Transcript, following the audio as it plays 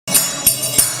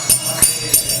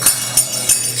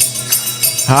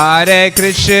Hare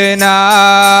Krishna,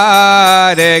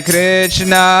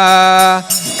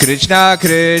 Krishna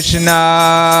Krishna,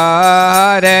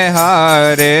 Hare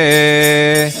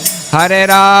Hare, Hare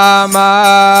Rama,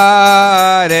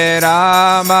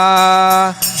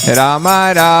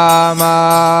 Rama Rama,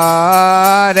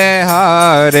 Hare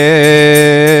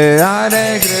Hare,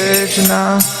 Hare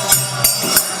Krishna,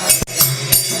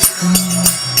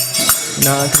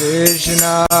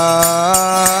 Krishna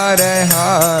Hare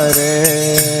Hare.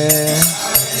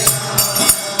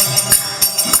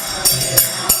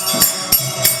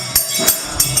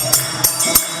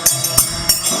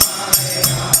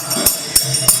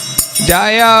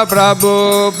 Jaya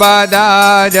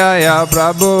Prabhupada, Jaya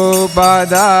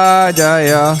Prabhupada,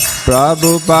 Jaya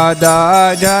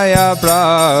Prabhupada, Jaya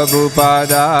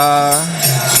Prabhupada.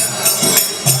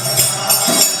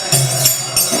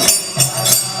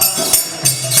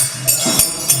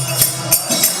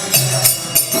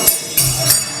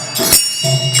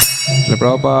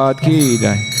 Prabhupada ki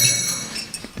jai.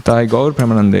 Thai Gaur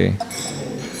Premanande.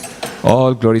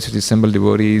 All glories to the assembled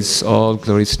devotees, all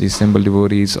glories to the assembled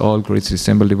devotees, all glories to the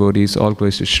assembled devotees, all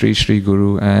glories to Sri Sri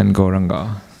Guru and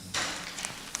Gauranga.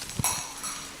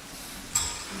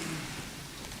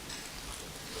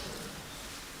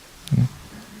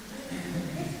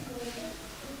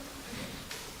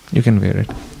 You can wear it.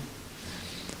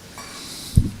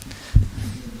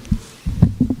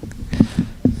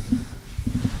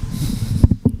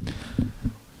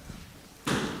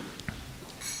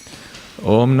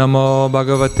 Om Namo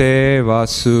Bhagavate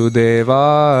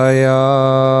Vasudevaya.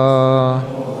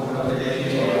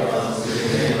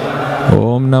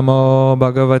 Om Namo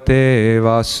Bhagavate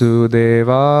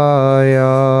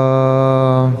Vasudevaya.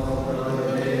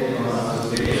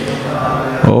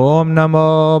 Om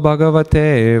Namo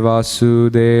Bhagavate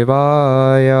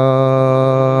Vasudevaya.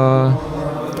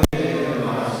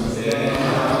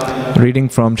 Reading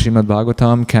from Srimad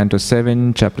Bhagavatam, Canto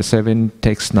 7, Chapter 7,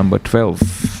 Text number 12.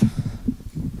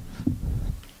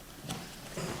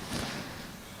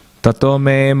 Tato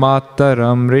me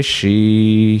mataram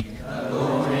rishi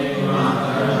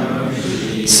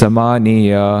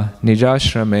samaniya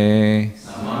nijashrame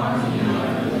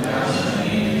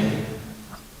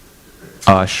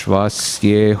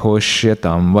ashvasye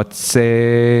hoshyatam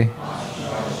vatse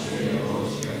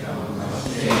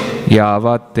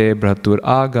yavate bhratur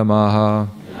agamaha.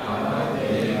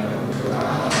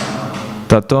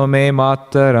 Tato me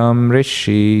mataram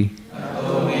rishi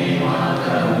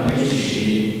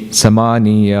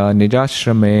samaniya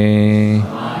nijashrame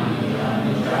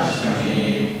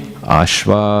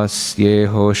ashvasye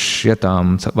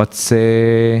hoshyatam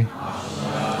vatse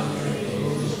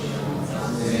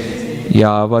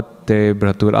yavate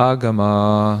bhratur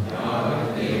agama.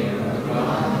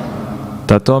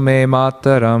 Tato me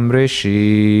mataram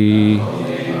rishi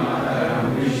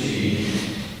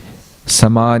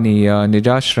samaniya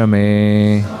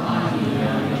nijashrame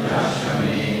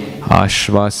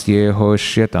ashvasye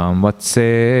hoshyatam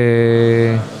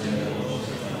vatse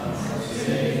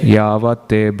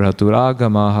yavate bhratur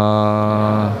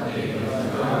agamaha.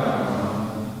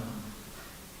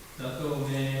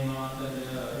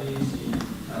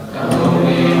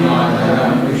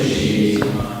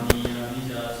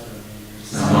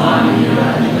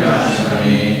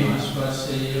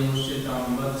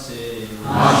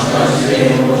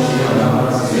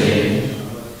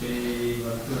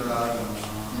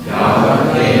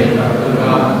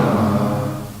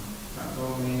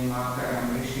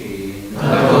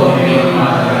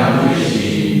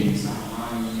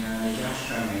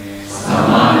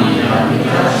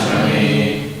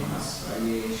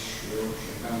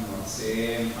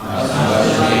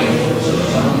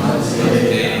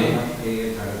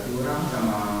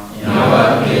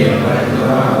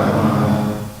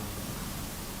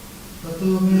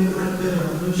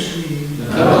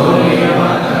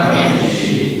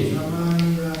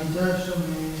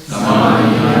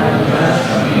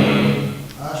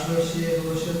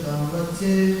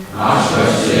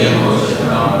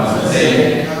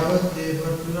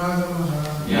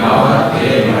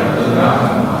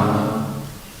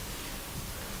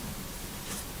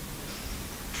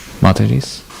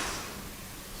 Mataji's.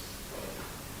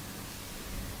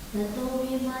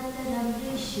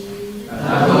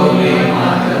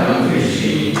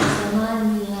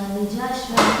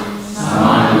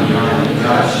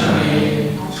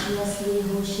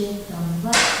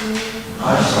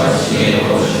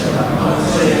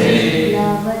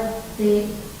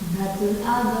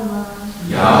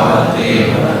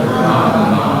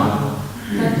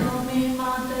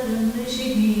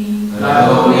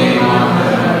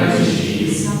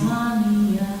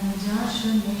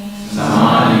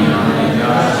 Samaniya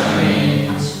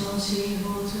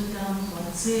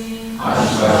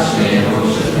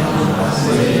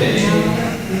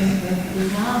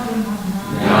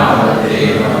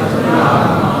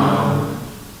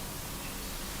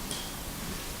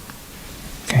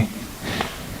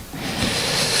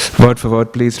Word for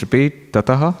word, please repeat.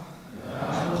 Tataha.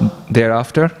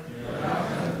 Thereafter.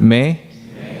 Me.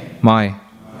 My.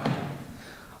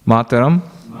 Mataram.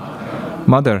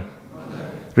 Mother.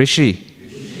 Rishi.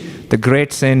 The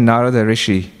great saint Narada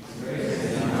Rishi.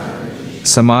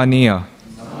 Samaniya.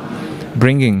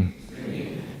 Bringing.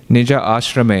 Nija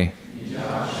ashrame.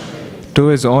 To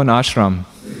his own ashram.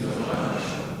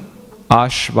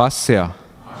 Ashvasya.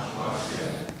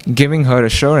 Giving her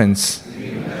assurance.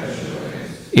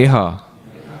 Iha.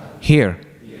 Here.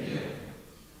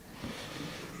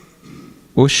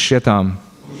 Ushyatam.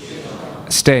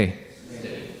 Stay.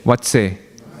 What say?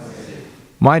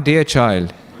 My dear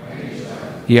child.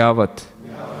 Yavat.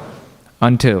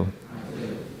 Until.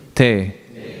 Te.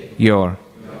 Your.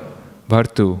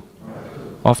 Bhartu.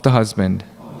 Of the husband.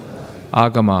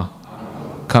 Agama.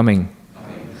 Coming.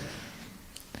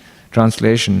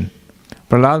 Translation.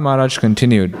 Prahlad Maharaj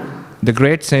continued, the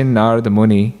great saint Narada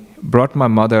Muni brought my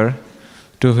mother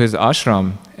to his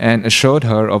ashram and assured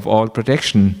her of all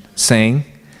protection, saying,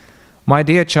 my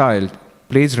dear child,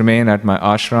 please remain at my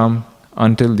ashram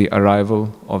until the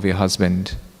arrival of your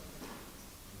husband.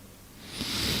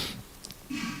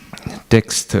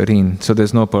 Text 13. So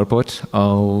there's no purport.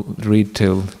 I'll read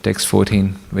till text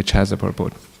 14, which has a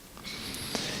purport.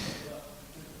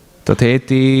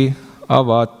 Tatheti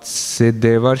avat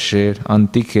siddhevarsher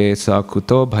antike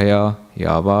sakuto bhaya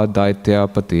yava daitya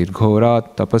patir ghora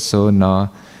tapaso na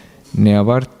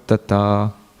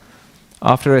nyavartata.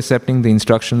 After accepting the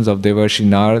instructions of Devarshi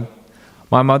Narad,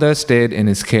 my mother stayed in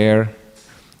his care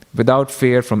without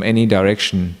fear from any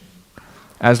direction,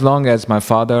 as long as my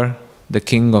father, the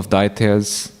king of the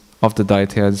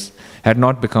Daityas, had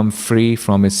not become free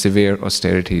from his severe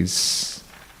austerities.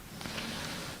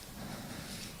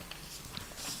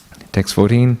 Text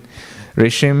 14.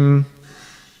 Rishim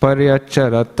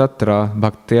paryachara tatra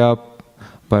bhaktya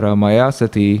paramaya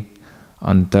sati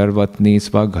antarvatni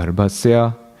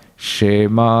svagarbhasya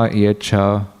shema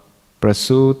yecha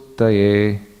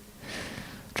prasutaye.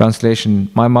 Translation.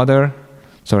 My mother,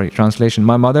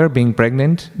 being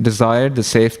pregnant, desired the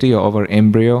safety of her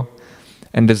embryo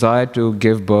and desired to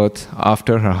give birth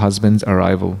after her husband's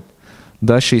arrival.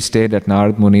 Thus she stayed at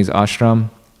Narad Muni's ashram,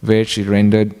 where she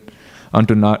rendered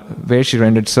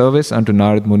service unto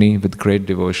Narad Muni with great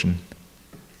devotion.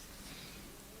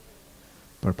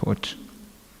 Purport.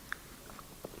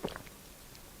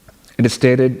 It is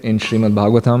stated in Srimad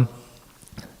Bhagavatam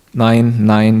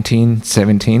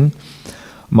 9:19-17.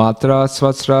 Matra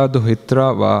swasra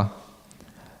duhitra va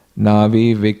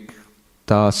navi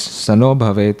vikta sano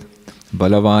bhavet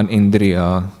balavan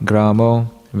indriya gramo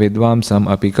vidvamsam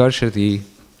apikarshati.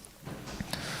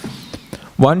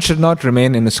 One should not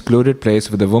remain in a secluded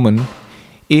place with a woman,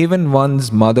 even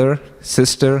one's mother,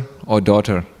 sister, or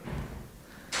daughter.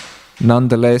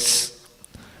 Nonetheless,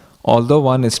 although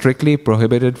one is strictly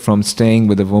prohibited from staying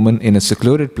with a woman in a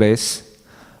secluded place,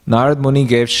 Narad Muni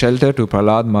gave shelter to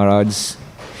Prahlad Maharaj's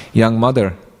young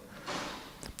mother,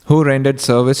 who rendered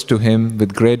service to him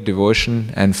with great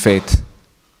devotion and faith.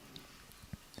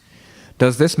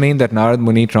 Does this mean that Narad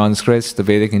Muni transgressed the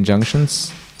Vedic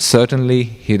injunctions? Certainly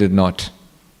he did not.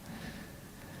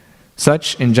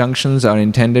 Such injunctions are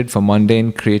intended for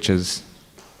mundane creatures.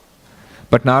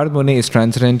 But Narad Muni is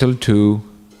transcendental to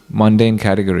mundane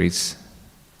categories.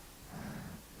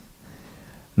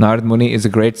 Narad Muni is a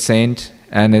great saint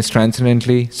and is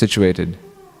transcendently situated.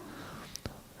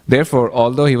 Therefore,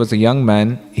 although he was a young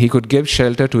man, he could give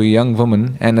shelter to a young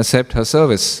woman and accept her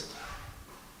service.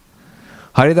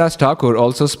 Haridas Thakur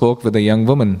also spoke with a young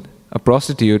woman, a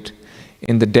prostitute,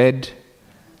 in the dead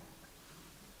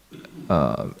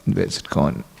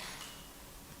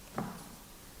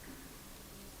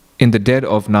in the dead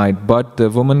of night, but the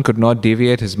woman could not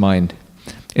deviate his mind.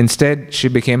 Instead, she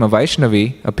became a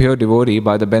Vaishnavi, a pure devotee,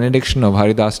 by the benediction of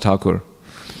Haridas Thakur.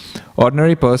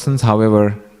 Ordinary persons,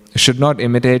 however, should not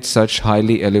imitate such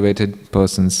highly elevated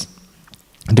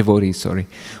devotees.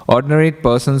 Ordinary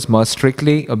persons must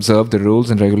strictly observe the rules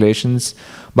and regulations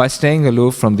by staying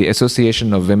aloof from the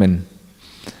association of women.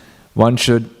 No one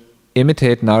should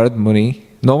imitate Narad Muni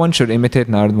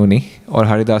or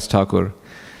Haridas Thakur.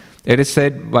 It is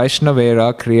said,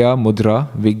 Vaishnavera kriya mudra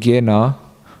vigyena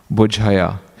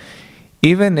bujhaya.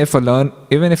 Even if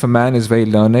a man is very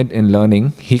learned in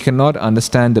learning, he cannot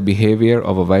understand the behavior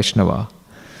of a Vaishnava.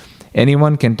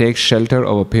 Anyone can take shelter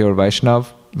of a pure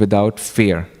Vaishnav without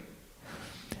fear.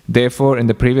 Therefore, in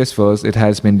the previous verse, it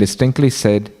has been distinctly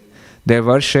said,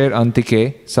 Devarsher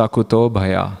antike sakuto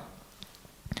bhaya.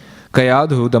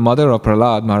 Kayadhu, the mother of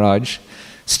Prahlad Maharaj,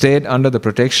 stayed under the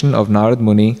protection of Narad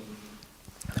Muni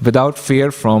without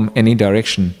fear from any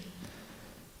direction.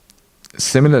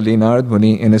 Similarly, Narad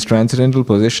Muni, in his transcendental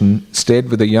position,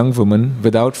 stayed with a young woman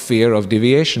without fear of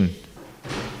deviation.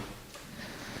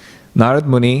 Narad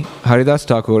Muni, Haridas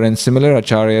Thakur, and similar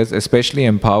acharyas, especially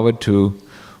empowered to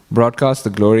broadcast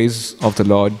the glories of the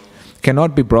Lord,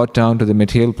 cannot be brought down to the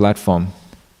material platform.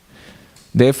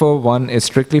 Therefore, one is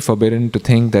strictly forbidden to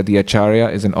think that the acharya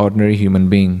is an ordinary human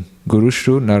being.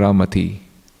 Gurushru Naramati.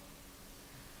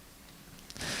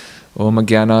 Om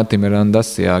Jnana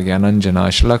Timirandasya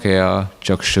Jnananjana Shlakaya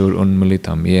Chakshur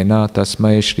Unmilitam Yena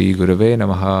Tasmai Shri Gurave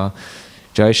Namaha.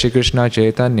 Jai Shri Krishna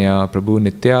Chaitanya Prabhu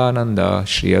Nityananda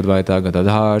Shri Advaita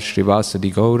Gadadhar Shri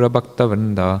Vasadi Gaura Bhakta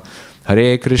Vrinda.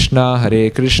 Hare Krishna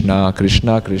Krishna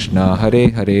Krishna Hare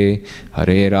Hare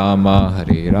Hare Rama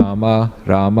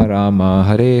Rama Rama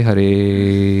Hare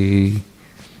Hare.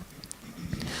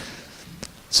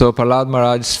 So Prahlad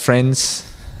Maharaj's friends,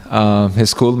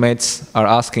 his schoolmates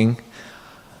wanted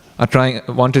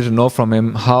to know from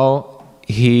him how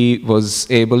he was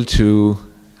able to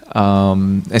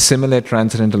assimilate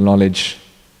transcendental knowledge,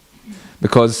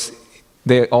 because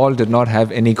they all did not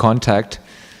have any contact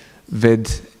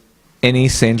with any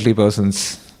saintly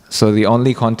persons. So the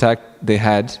only contact they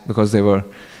had, because they were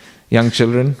young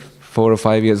children, 4 or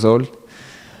 5 years old,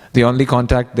 the only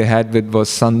contact they had with was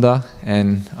Sanda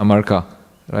and Amarka,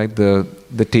 right? The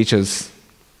teachers.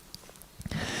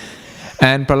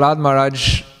 And Prahlad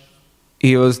Maharaj,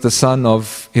 he was the son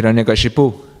of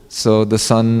Hiranyakashipu, so the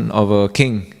son of a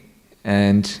king,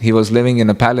 and he was living in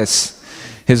a palace.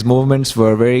 His movements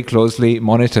were very closely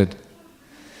monitored.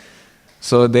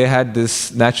 So they had this,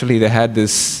 they were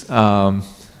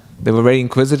very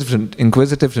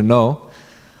inquisitive to know,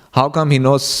 how come he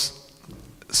knows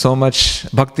so much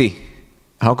bhakti?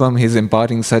 How come he's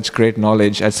imparting such great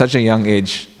knowledge at such a young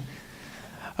age?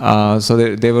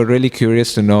 So they were really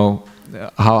curious to know,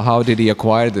 how did he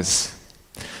acquire this?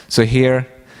 So here,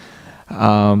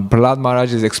 Prahlad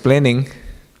Maharaj is explaining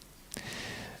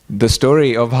the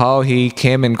story of how he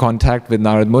came in contact with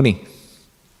Narad Muni.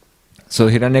 So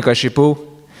Hiranyakashipu,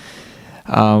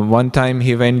 one time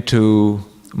he went to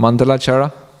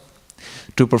Mandalachara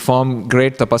to perform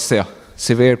great tapasya,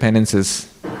 severe penances.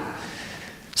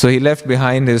 So he left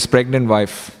behind his pregnant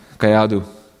wife, Kayadu.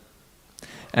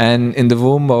 And in the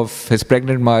womb of his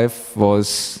pregnant wife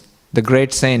was the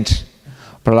great saint,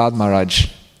 Prahlad Maharaj.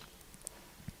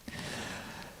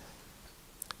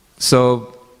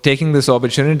 So taking this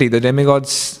opportunity, the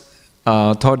demigods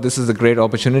thought this is a great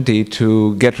opportunity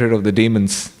to get rid of the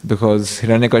demons, because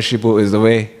Hiranyakashipu is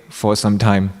away for some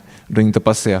time doing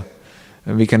tapasya.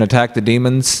 And we can attack the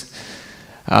demons,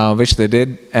 which they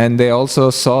did. And they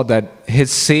also saw that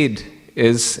his seed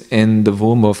is in the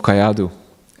womb of Kayadu.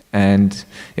 And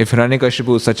if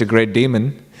Hiranyakashipu is such a great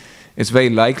demon, it's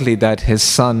very likely that his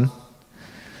son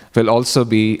will also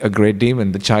be a great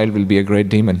demon. The child will be a great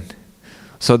demon.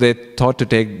 So they thought to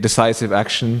take decisive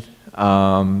action.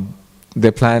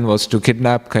 Their plan was to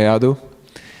kidnap Kayadu,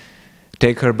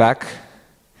 take her back,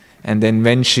 and then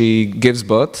when she gives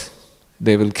birth,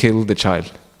 they will kill the child.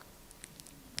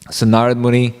 So Narad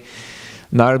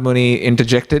Muni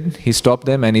interjected. He stopped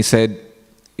them and he said,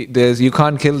 you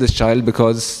can't kill this child,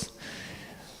 because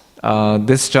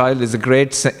this child is a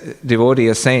great devotee,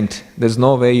 a saint. There's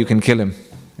no way you can kill him.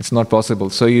 It's not possible.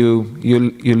 So you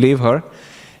leave her,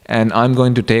 and I'm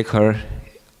going to take her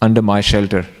under my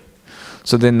shelter.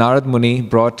 So then Narad Muni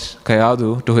brought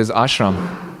Kayadu to his ashram.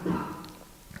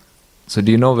 So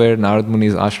do you know where Narad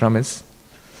Muni's ashram is?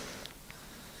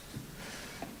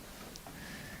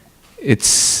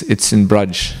 It's in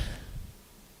Braj,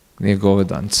 near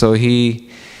Govardhan. So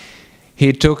he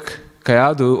took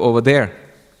Kayadu over there.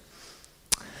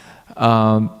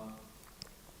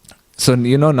 So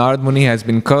you know, Narad Muni has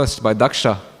been cursed by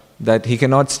Daksha that he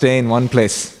cannot stay in one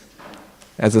place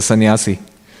as a sannyasi,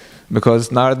 because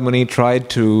Narad Muni tried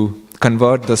to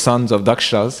convert the sons of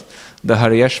Dakshas, the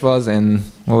Haryashvas and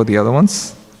what were the other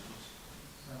ones?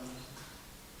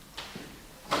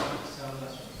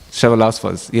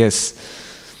 Shavalasvas, yes.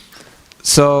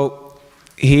 So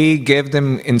he gave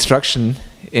them instruction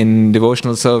in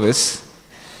devotional service,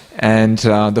 and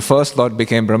the first lot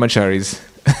became brahmacharis.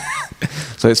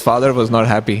 So his father was not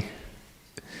happy.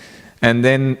 And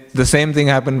then the same thing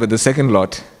happened with the second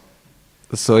lot.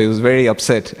 So he was very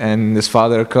upset, and his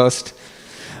father cursed,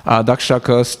 Daksha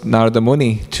cursed Narada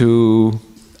Muni to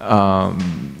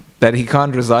that he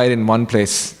can't reside in one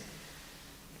place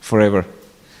forever.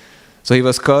 So he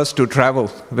was cursed to travel,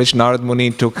 which Narad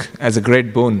Muni took as a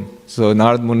great boon. So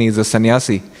Narad Muni is a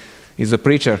sannyasi, he's a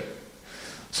preacher.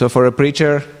 So for a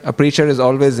preacher is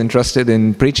always interested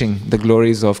in preaching the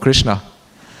glories of Krishna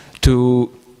to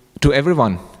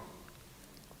everyone.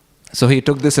 So he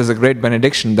took this as a great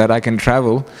benediction that I can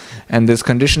travel, and there's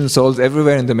conditioned souls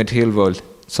everywhere in the material world.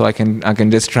 So I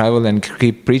can just travel and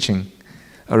keep preaching.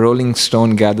 A rolling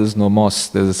stone gathers no moss,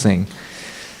 there's a saying.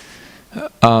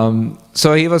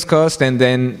 So he was cursed, and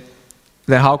then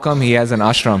how come he has an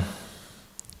ashram?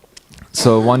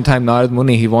 So one time Narad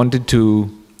Muni, he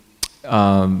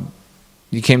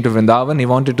came to Vrindavan, he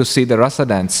wanted to see the rasa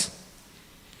dance.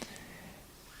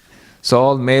 So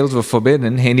all males were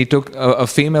forbidden, and he took a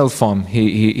female form.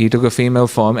 He took a female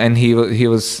form, and he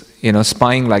was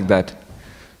spying like that.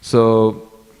 So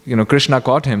Krishna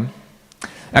caught him.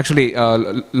 Actually,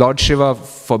 Lord Shiva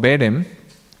forbade him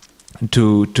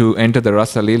to enter the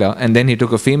Rasa Leela, and then he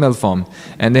took a female form,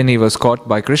 and then he was caught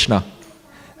by Krishna,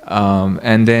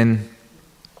 and then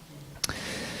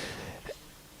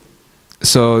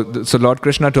so Lord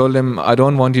Krishna told him, I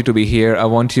don't want you to be here. I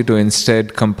want you to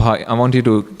instead compile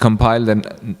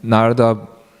the Narada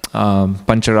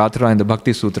Pancharatra and the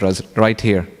Bhakti Sutras right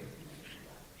here.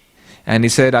 And he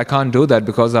said, I can't do that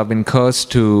because I've been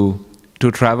cursed to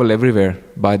travel everywhere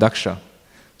by Daksha.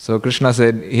 So Krishna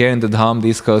said, here in the Dham,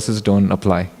 these curses don't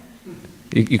apply.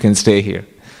 You can stay here.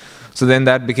 So then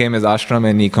that became his ashram,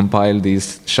 and he compiled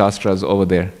these shastras over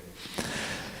there.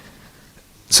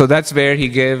 So that's where he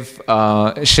gave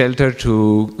shelter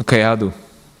to Kayadu.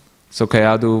 So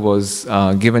Kayadu was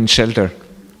given shelter.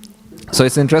 So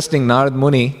it's interesting, Narad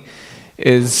Muni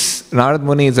is a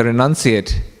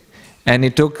renunciate, and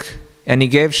he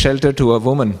gave shelter to a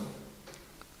woman.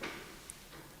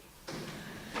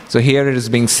 So here it is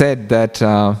being said that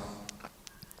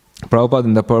Prabhupada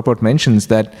in the purport mentions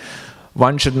that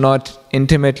one should not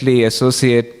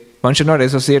associate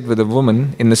with a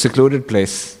woman in a secluded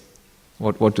place.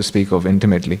 What to speak of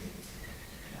intimately?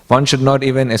 One should not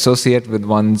even associate with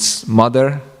one's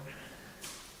mother,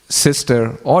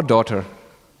 sister, or daughter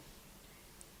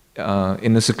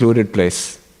in a secluded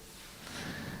place.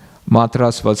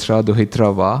 Matra svasra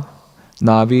duhitra va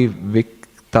navi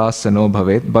viktasano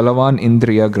bhavet balavan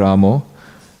indriya gramo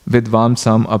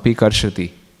vidvamsam api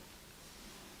karshati.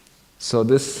 So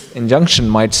this injunction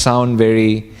might sound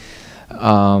very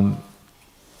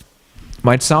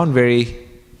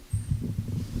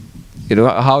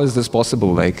how is this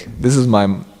possible? Like, this is my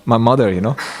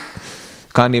mother,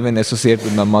 Can't even associate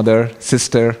with my mother,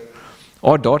 sister,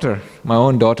 or daughter, my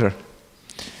own daughter.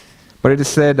 But it is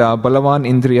said, Balavan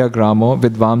Indriya Gramo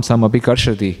Vidvamsam Api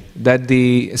Karshati, that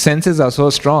the senses are so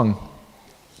strong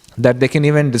that they can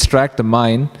even distract the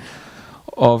mind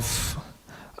of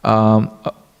a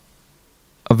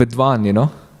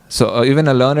Vidwan, So even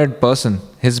a learned person,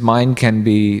 his mind can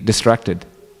be distracted.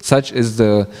 Such is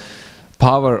the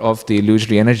power of the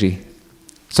illusory energy.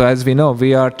 So as we know,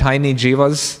 we are tiny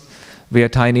jivas, we are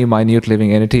tiny minute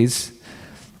living entities.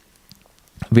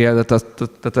 We are the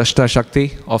Tatashta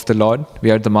Shakti of the Lord,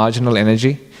 we are the marginal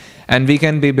energy, and we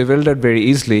can be bewildered very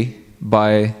easily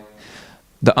by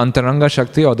the Antaranga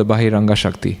Shakti or the Bahiranga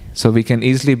Shakti. So we can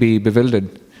easily be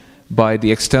bewildered by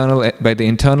the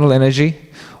internal energy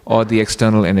or the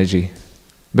external energy,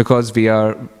 because we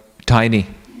are tiny.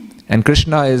 And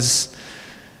Krishna is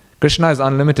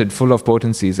unlimited, full of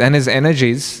potencies. And his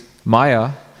energies,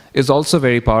 Maya, is also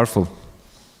very powerful.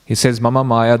 He says, Mama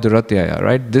Maya Duratyaya,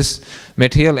 right? This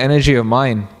material energy of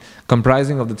mine,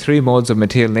 comprising of the three modes of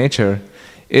material nature,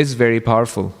 is very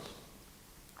powerful.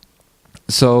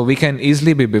 So we can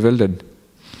easily be bewildered.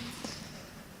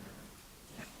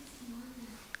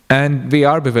 And we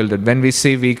are bewildered. When we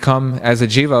come as a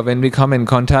jiva, when we come in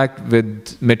contact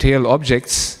with material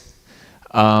objects,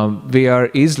 we are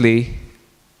easily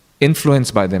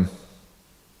influenced by them.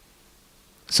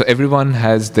 So everyone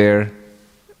has their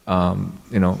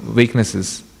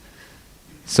weaknesses.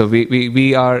 So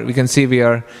we can see we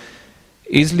are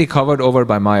easily covered over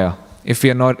by Maya. If we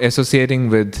are not associating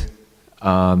with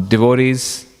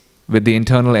devotees, with the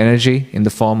internal energy in the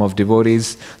form of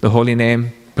devotees, the holy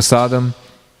name, prasadam,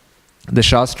 the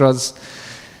shastras,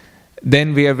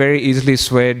 then we are very easily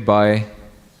swayed by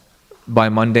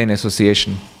mundane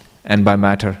association and by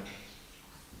matter.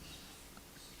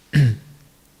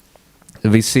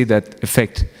 We see that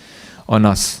effect on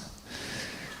us.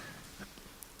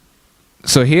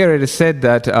 So here it is said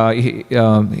that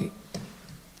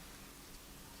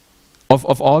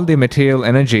of all the material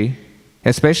energy,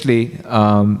 especially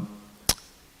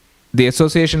the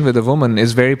association with a woman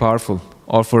is very powerful,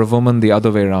 or for a woman the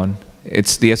other way around.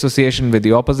 It's the association with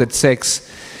the opposite sex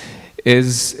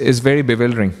is very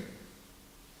bewildering.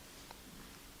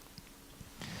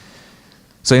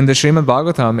 So in the Srimad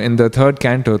Bhagavatam, in the 3rd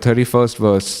canto, 31st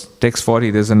verse, text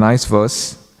 40, there's a nice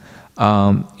verse.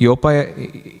 Yopayati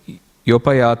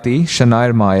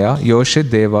shanair maya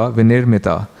yoshid deva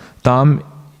vinirmita tam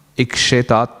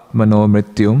ikshetatmano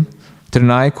mrityum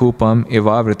trinay kupam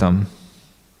evavritam.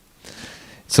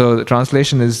 So the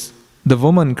translation is, the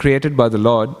woman created by the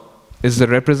Lord is the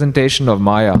representation of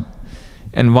Maya,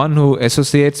 and one who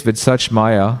associates with such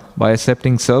Maya by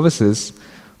accepting services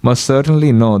must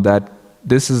certainly know that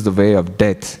this is the way of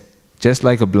death, just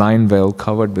like a blind well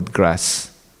covered with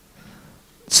grass.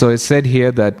 So it's said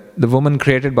here that the woman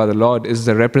created by the Lord is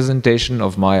the representation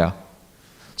of Maya.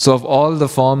 So of all the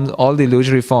forms, all the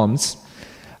illusory forms,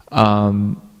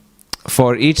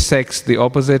 for each sex, the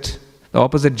opposite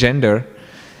gender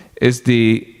is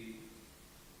the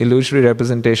illusory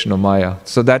representation of Maya.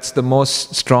 So that's the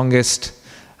most strongest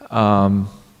form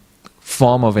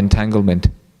of entanglement.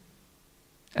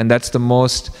 And that's the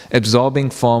most absorbing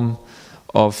form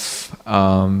of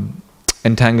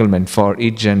entanglement for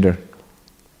each gender.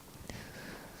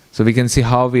 So we can see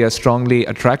how we are strongly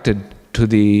attracted to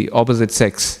the opposite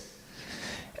sex.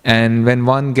 And when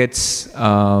one gets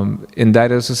in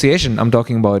that association, I'm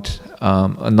talking about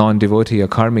a non-devotee, a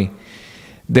karmi,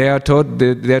 they are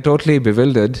totally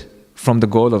bewildered from the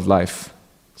goal of life.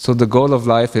 So the goal of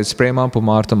life is prema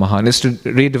pumartha mahan, is to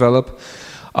redevelop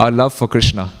our love for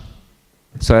Krishna.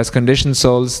 So as conditioned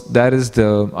souls, that is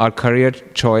our career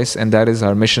choice, and that is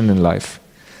our mission in life.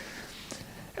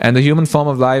 And the human form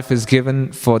of life is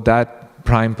given for that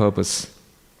prime purpose.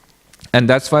 And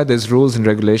that's why there's rules and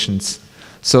regulations.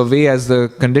 So we as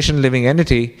the conditioned living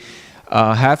entity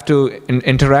have to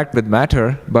interact with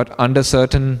matter, but under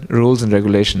certain rules and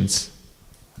regulations,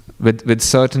 with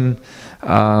certain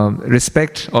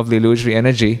respect of the illusory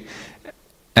energy,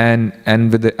 and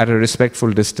at a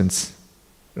respectful distance.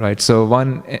 Right? So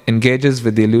one engages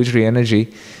with the illusory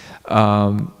energy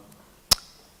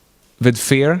with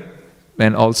fear,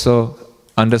 and also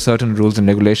under certain rules and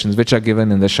regulations which are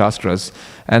given in the Shastras.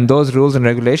 And those rules and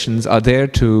regulations are there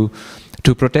to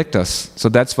protect us. So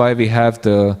that's why we have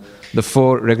the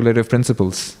 4 regulative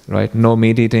principles, right? No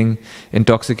meat eating,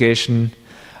 intoxication,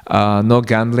 no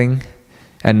gambling,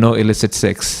 and no illicit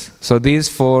sex. So these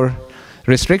 4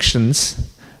 restrictions,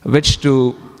 which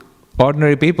to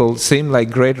ordinary people seem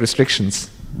like great restrictions,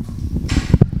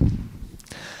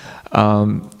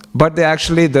 but they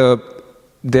actually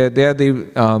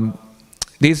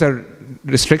these are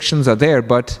restrictions are there,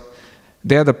 but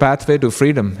they are the pathway to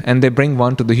freedom, and they bring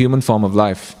one to the human form of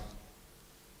life.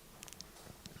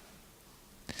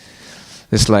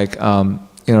 It's like,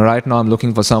 right now I'm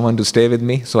looking for someone to stay with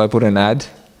me, so I put an ad.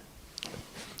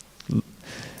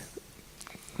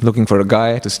 Looking for a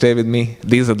guy to stay with me.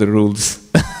 These are the rules.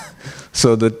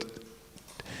 So the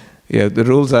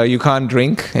rules are, you can't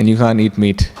drink and you can't eat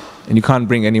meat, and you can't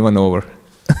bring anyone over.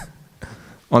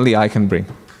 Only I can bring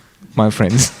my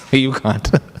friends. You can't.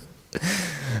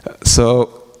 So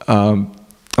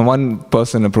one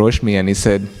person approached me and he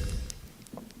said,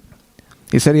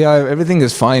 yeah, everything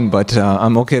is fine, but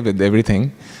I'm okay with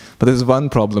everything. But there's one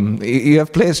problem. You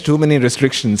have placed too many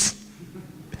restrictions.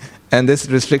 And this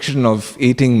restriction of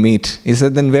eating meat. He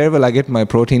said, then where will I get my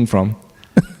protein from?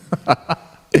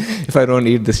 If I don't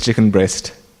eat this chicken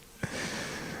breast.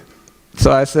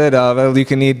 So I said, well, you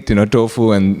can eat,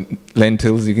 tofu and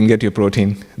lentils. You can get your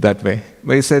protein that way.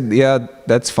 But he said, yeah,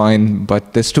 that's fine,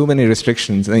 but there's too many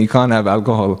restrictions, and you can't have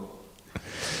alcohol.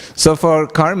 So for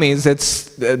karmis,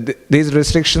 these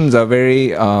restrictions are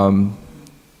very,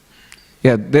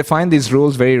 they find these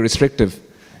rules very restrictive.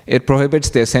 It prohibits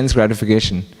their sense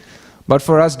gratification. But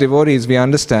for us devotees, we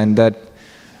understand that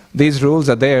these rules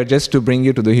are there just to bring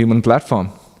you to the human platform,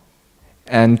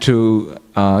 and to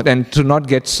not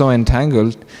get so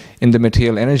entangled in the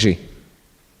material energy.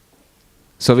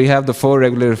 So we have the 4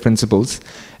 regulative principles,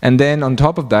 and then on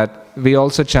top of that, we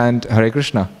also chant Hare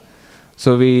Krishna.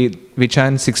 So we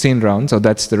chant 16 rounds, so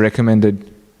that's the recommended,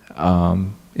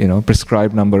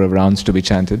 prescribed number of rounds to be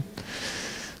chanted.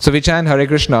 So we chant Hare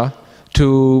Krishna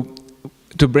to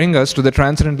bring us to the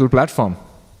transcendental platform.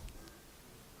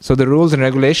 So the rules and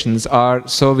regulations are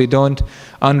so we don't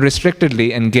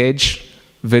unrestrictedly engage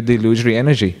with the illusory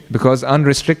energy, because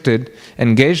unrestricted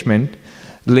engagement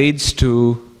leads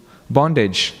to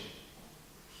bondage,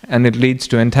 and it leads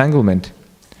to entanglement,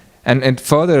 and it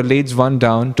further leads one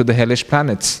down to the hellish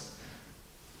planets.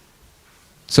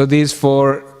 So these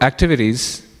 4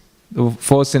 activities, the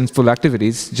 4 sinful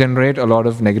activities, generate a lot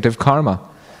of negative karma,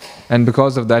 and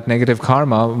because of that negative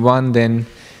karma, one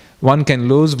can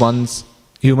lose one's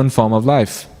human form of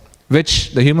life,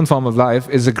 which the human form of life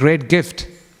is a great gift.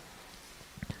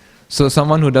 So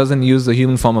someone who doesn't use the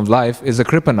human form of life is a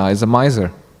kripana, is a miser.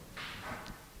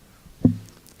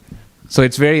 So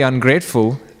it's very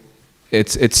ungrateful.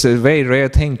 It's a very rare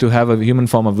thing to have a human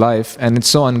form of life, and it's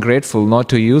so ungrateful not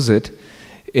to use it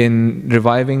in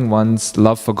reviving one's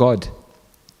love for God.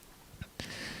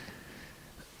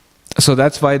 So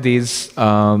that's why these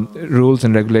rules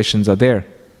and regulations are there.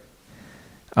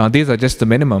 These are just the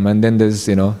minimum, and then there's,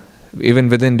 even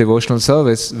within devotional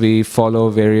service, we follow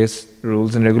various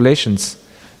rules and regulations.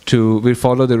 We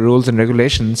follow the rules and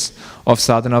regulations of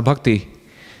sadhana bhakti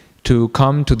to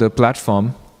come to the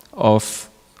platform of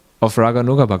raga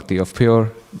nuga bhakti, of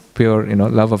pure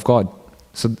love of God.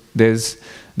 So there's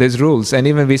rules, and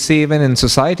even we see even in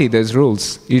society there's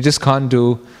rules. You just can't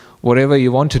do whatever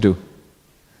you want to do.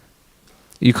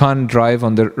 You can't drive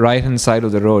on the right-hand side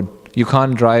of the road. You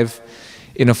can't drive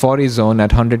in a 40 zone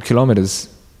at 100 kilometers.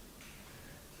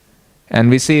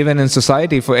 And we see even in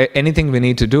society, for anything we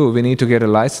need to do, we need to get a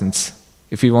license.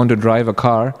 If you want to drive a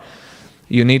car,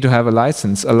 you need to have a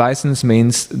license. A license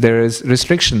means there is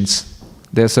restrictions.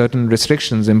 There are certain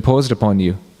restrictions imposed upon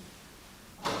you.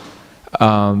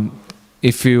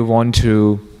 If you want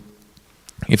to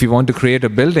create a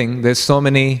building, there's so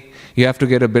many. You have to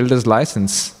get a builder's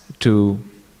license to,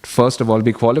 first of all,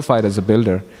 be qualified as a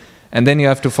builder, and then you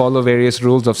have to follow various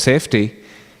rules of safety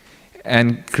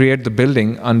and create the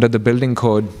building under the building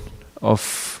code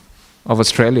of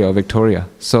Australia or Victoria.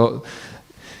 So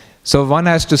one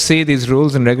has to see these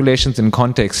rules and regulations in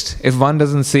context. If one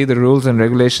doesn't see the rules and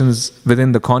regulations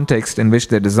within the context in which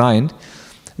they're designed,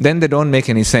 then they don't make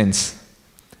any sense.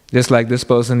 Just like this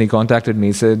person, he contacted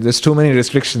me, said, there's too many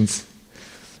restrictions,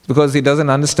 because he doesn't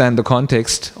understand the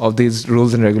context of these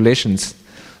rules and regulations.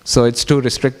 So it's too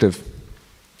restrictive.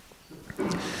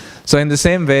 So in the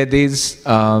same way,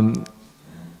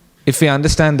 if we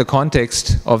understand the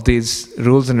context of these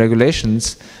rules and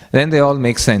regulations, then they all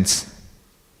make sense.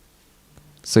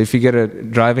 So if you get a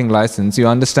driving license, you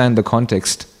understand the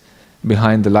context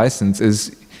behind the license.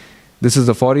 This is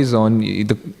the 40 zone.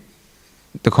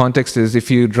 The context is, if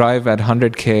you drive at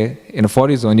 100k in a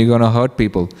 40 zone, you're going to hurt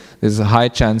people. There's high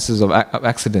chances of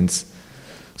accidents.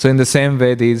 So in the same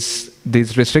way,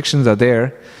 these restrictions are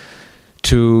there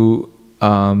to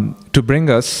bring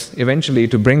us, eventually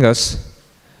to bring us,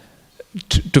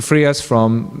 to free us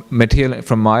from material,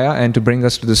 from Maya, and to bring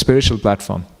us to the spiritual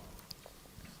platform.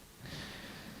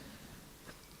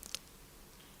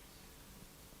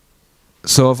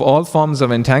 So of all forms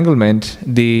of entanglement,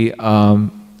 the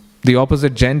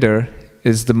opposite gender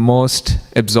is the most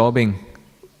absorbing,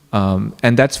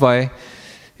 and that's why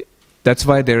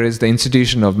there is the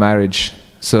institution of marriage.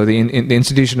 So the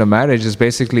institution of marriage is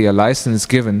basically a license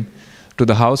given to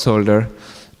the householder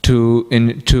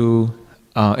to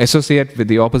associate with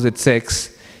the opposite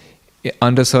sex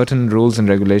under certain rules and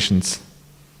regulations.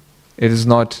 It is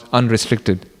not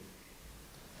unrestricted.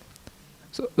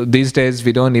 So these days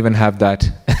we don't even have that.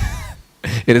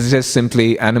 It is just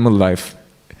simply animal life.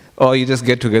 Or you just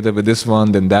get together with this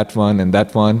one, then that one, and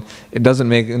that one. It doesn't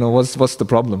make, what's the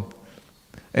problem?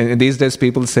 And these days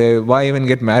people say, why even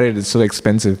get married? It's so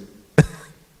expensive.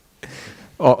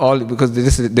 Because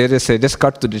they just say, just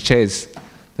cut to the chase.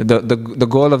 The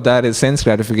goal of that is sense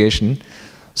gratification.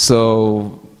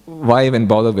 So why even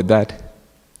bother with that?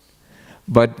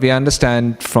 But we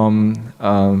understand from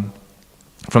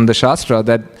the Shastra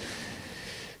that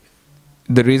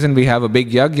the reason we have a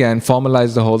big yajna and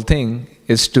formalize the whole thing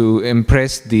is to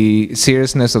impress the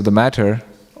seriousness of the matter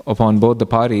upon both the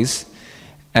parties,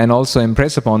 and also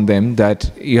impress upon them that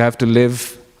you have to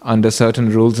live under certain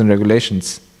rules and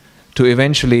regulations to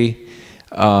eventually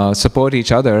support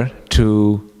each other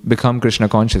to become Krishna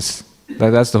conscious.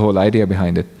 That's the whole idea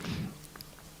behind it.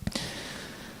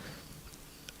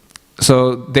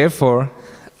 So therefore,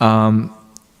 one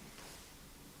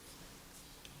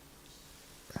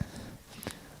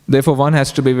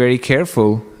has to be very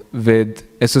careful with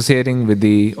associating with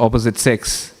the opposite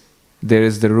sex. There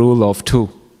is the rule of two,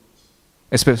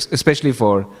 especially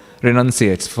for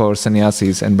renunciates, for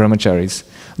sannyasis and brahmacharis.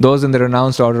 Those in the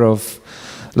renounced order of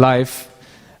life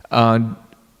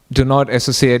do not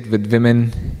associate with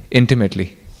women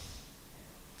intimately.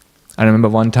 I remember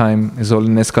one time His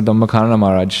Holiness Kadamba Karana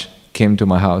Maharaj came to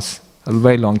my house a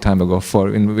very long time ago.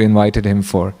 We invited him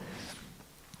for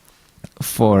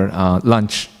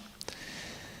lunch.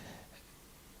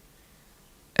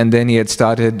 And then he had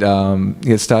started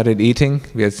eating.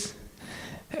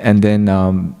 And then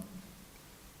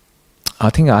I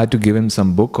think I had to give him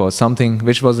some book or something,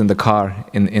 which was in the car.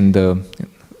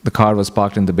 The car was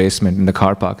parked in the basement in the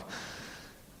car park.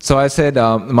 So I said,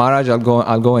 Maharaj,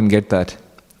 I'll go and get that.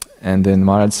 And then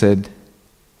Maharaj said,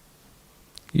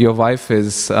 your wife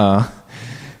is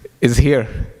here.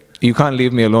 You can't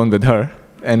leave me alone with her.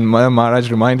 And Maharaj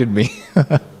reminded me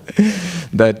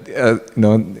that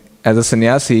as a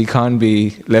sannyasi, he can't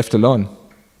be left alone.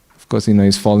 Of course,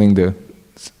 he's following the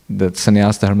the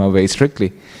sannyas dharma very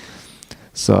strictly.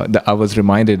 So I was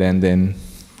reminded, and then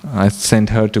I sent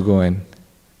her to go and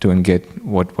get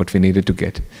what we needed to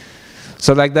get.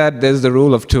 So like that, there's the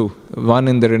rule of two. One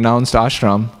in the renounced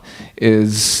ashram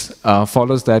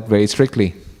follows that very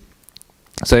strictly.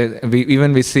 So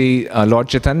we see Lord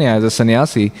Chaitanya as a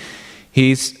sannyasi.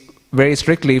 He's very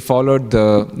strictly followed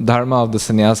the dharma of the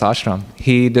sannyas ashram.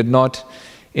 He did not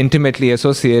intimately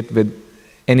associate with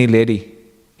any lady.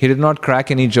 He did not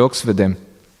crack any jokes with them.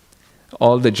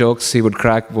 All the jokes he would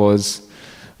crack was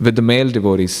with the male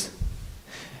devotees.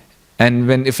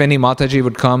 And if any Mataji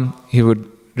would come, he would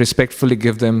respectfully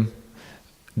give them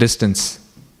distance.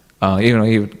 He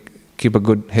would keep a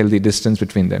good, healthy distance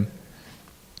between them.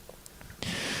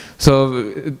 So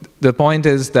the point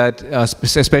is that,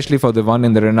 especially for the one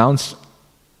in the renounced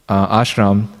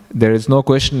ashram, there is no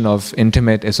question of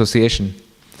intimate association.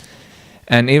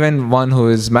 And even one who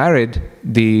is married,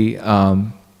 the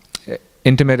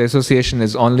intimate association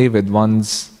is only with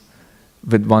one's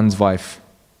wife.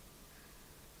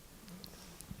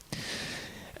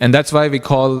 And that's why we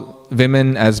call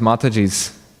women as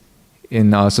Matajis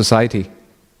in our society.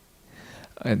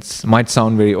 It might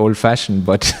sound very old-fashioned,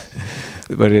 but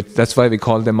that's why we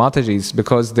call them Matajis,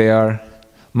 because they are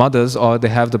mothers, or they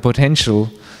have the potential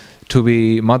to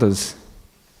be mothers,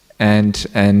 and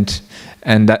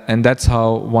that's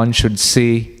how one should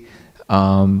see.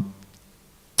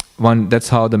 That's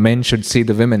how the men should see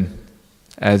the women,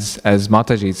 as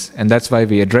Matajis, and that's why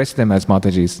we address them as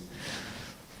Matajis.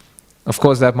 Of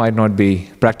course, that might not be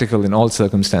practical in all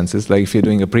circumstances. Like if you're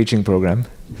doing a preaching program,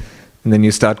 and then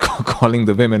you start calling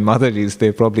the women Matajis,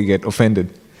 they probably get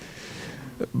offended.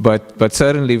 But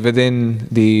certainly within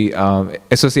the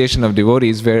association of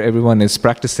devotees where everyone is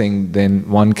practicing, then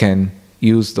one can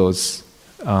use these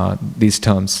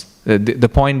terms. The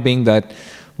point being that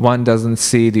one doesn't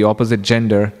see the opposite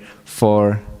gender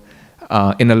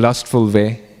in a lustful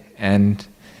way and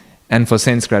for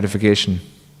sense gratification.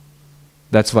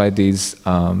 That's why these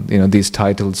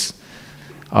titles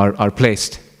are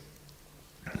placed.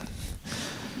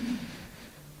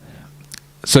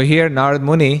 So here Narad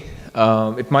Muni,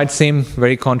 it might seem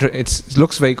it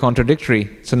looks very contradictory.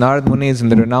 So Narad Muni is in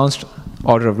the renounced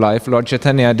order of life. Lord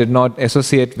Chaitanya did not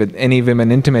associate with any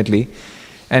women intimately.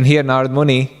 And here Narad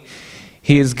Muni,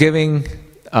 he's saying,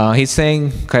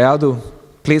 Kayadu,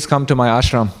 please come to my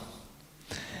ashram.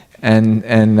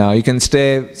 And you can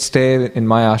stay in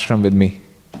my ashram with me.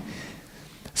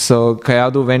 So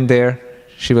Kayadu went there.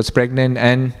 She was pregnant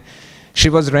and she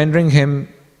was rendering him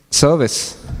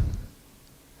service.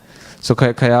 So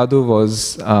Kayadu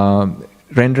was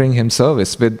rendering him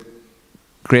service with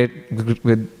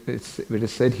it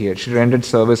is said here, she rendered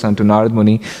service unto Narad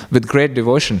Muni with great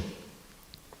devotion.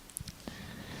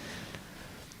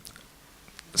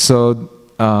 So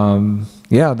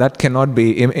that cannot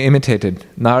be imitated.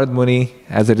 Narad Muni,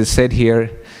 as it is said here,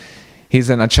 he's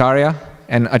an acharya,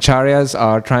 and acharyas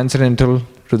are transcendental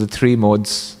to the three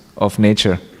modes of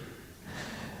nature.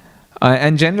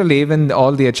 And generally, even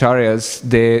all the acharyas,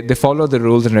 they follow the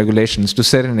rules and regulations to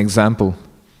set an example.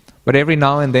 But every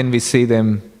now and then we see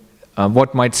them,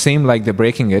 what might seem like they're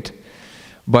breaking it,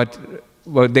 but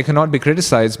they cannot be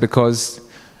criticized because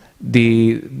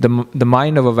the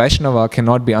mind of a Vaishnava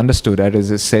cannot be understood, as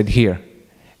is said here.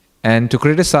 And to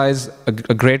criticize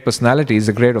a great personality is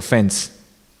a great offense.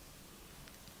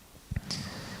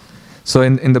 So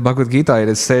in the Bhagavad Gita it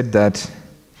is said that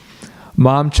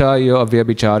Mam cha yo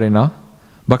avyabhicharena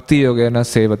bhakti yogena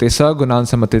sevate sa gunan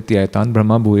samatityaitan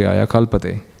brahma bhuyaya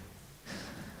kalpate.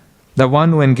 The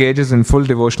one who engages in full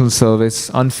devotional service,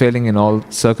 unfailing in all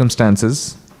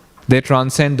circumstances, they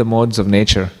transcend the modes of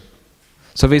nature.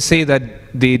 So we see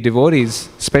that the devotees,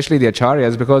 especially the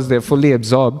acharyas, because they're fully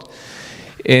absorbed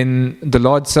in the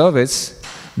Lord's service,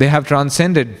 they have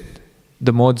transcended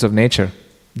the modes of nature.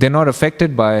 They're not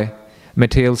affected by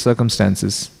material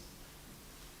circumstances.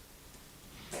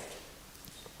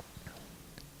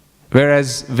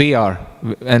 Whereas we are,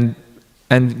 and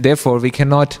therefore we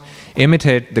cannot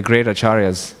imitate the great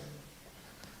acharyas.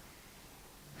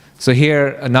 So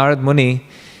here Narad Muni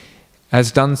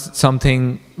has done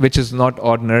something which is not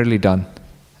ordinarily done.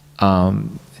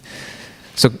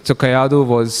 So Kayadu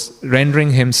was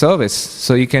rendering him service.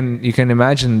 So you can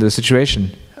imagine the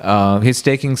situation. He's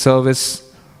taking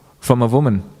service from a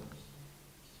woman.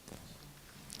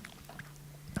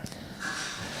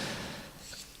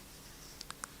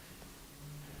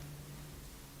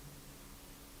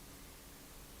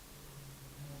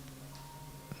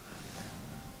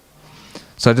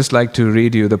 So I'd just like to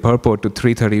read you the purport to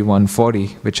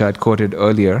 331.40, which I had quoted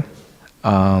earlier.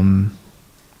 The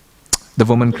the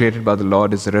woman created by the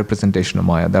Lord is a representation of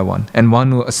Maya, that one. And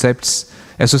one who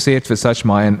associates with such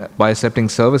Maya and by accepting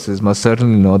services must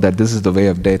certainly know that this is the way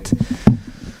of death.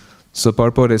 So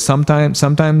purport is,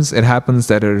 sometimes it happens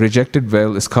that a rejected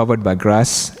well is covered by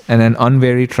grass, and an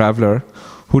unwary traveler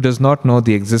who does not know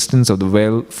the existence of the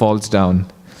well falls down,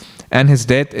 and his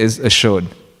death is assured.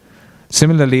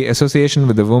 Similarly, association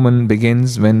with the woman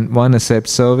begins when one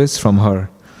accepts service from her,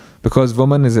 because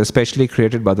woman is especially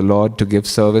created by the Lord to give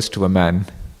service to a man.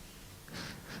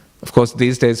 Of course,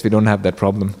 these days we don't have that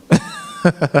problem.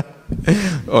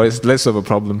 Or it's less of a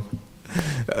problem.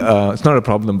 It's not a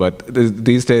problem, but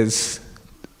these days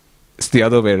it's the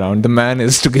other way around. The man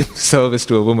is to give service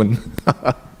to a woman.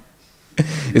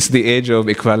 It's the age of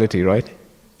equality, right?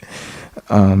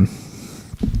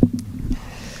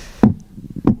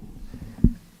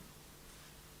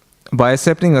 By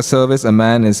accepting a service, a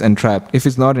man is entrapped. If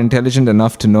he's not intelligent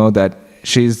enough to know that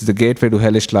she is the gateway to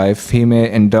hellish life, he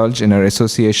may indulge in her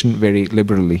association very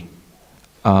liberally.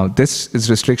 This is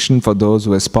restriction for those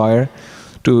who aspire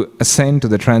to ascend to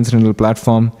the transcendental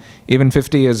platform. Even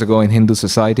 50 years ago in Hindu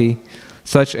society,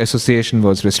 such association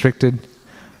was restricted.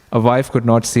 A wife could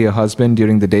not see her husband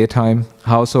during the daytime.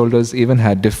 Householders even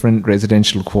had different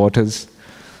residential quarters.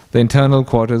 The internal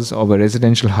quarters of a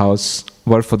residential house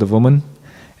were for the woman,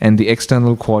 and the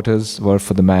external quarters were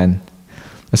for the man.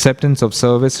 Acceptance of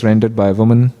service rendered by a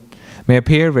woman may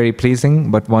appear very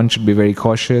pleasing, but one should be very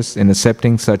cautious in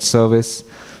accepting such service,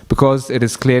 because it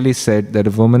is clearly said that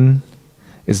a woman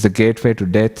is the gateway to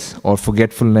death or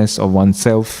forgetfulness of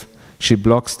oneself. She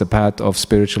blocks the path of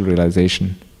spiritual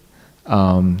realization.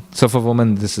 So for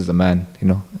women, this is a man,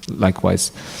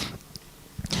 likewise.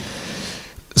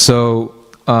 So,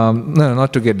 no,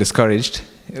 not to get discouraged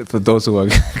for those who are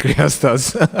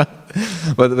grihasthas.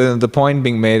 But the point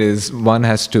being made is one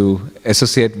has to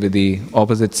associate with the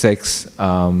opposite sex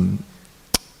under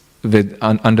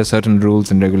certain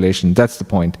rules and regulations. That's the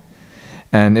point.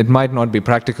 And it might not be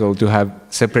practical to have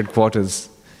separate quarters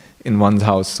in one's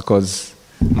house, because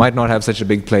might not have such a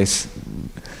big place.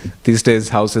 These days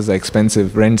houses are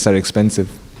expensive, rents are expensive.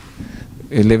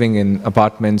 You're living in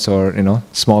apartments or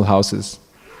small houses.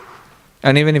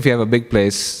 And even if you have a big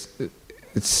place,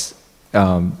 it's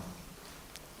don't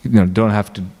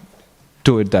have to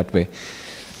do it that way.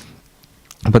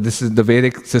 But this is the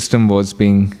Vedic system is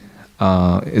being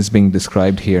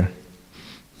described here.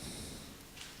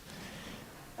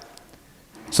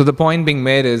 So the point being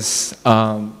made is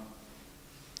one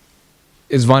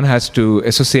has to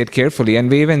associate carefully, and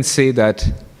we even see that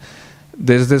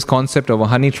there's this concept of a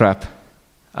honey trap.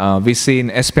 We see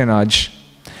in espionage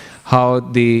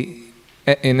how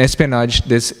in espionage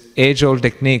this age-old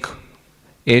technique,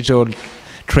 age-old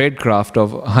tradecraft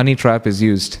of honey trap is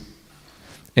used,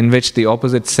 in which the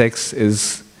opposite sex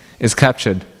is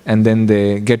captured, and then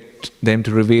they get them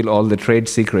to reveal all the trade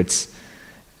secrets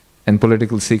and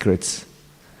political secrets.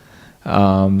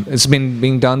 It's been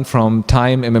being done from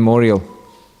time immemorial,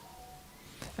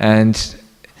 and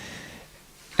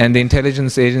the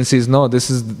intelligence agencies know this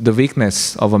is the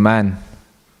weakness of a man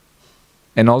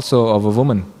and also of a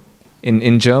woman.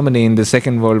 In Germany, in the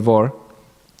Second World War,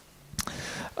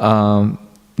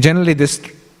 generally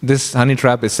this honey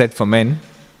trap is set for men,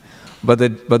 but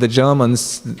the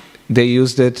Germans, they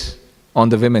used it on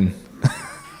the women.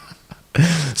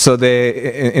 So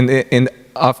they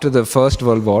after the First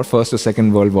or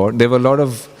Second World War, there were a lot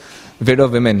of widow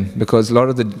women, because a lot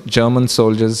of the German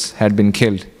soldiers had been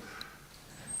killed.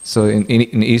 So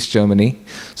in East Germany,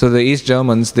 so the East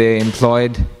Germans, they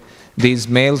employed these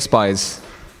male spies,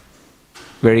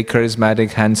 very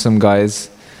charismatic, handsome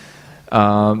guys.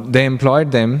 They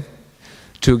employed them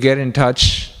to get in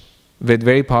touch with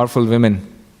very powerful women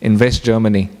in West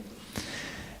Germany,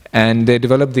 and they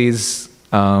developed these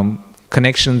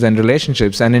connections and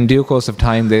relationships, and in due course of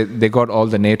time they got all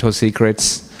the NATO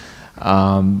secrets.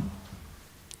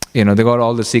 They got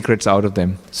all the secrets out of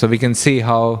them. So we can see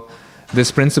how this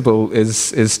principle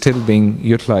is still being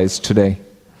utilized today.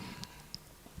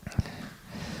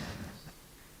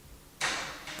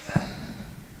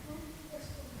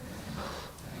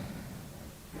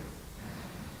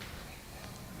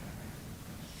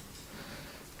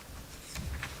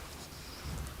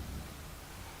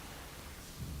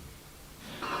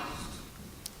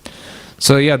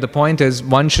 So yeah, the point is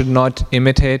one should not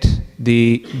imitate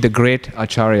the great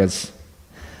acharyas.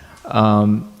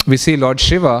 We see Lord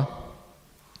Shiva,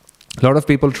 a lot of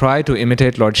people try to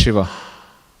imitate Lord Shiva,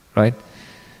 right?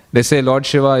 They say Lord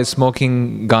Shiva is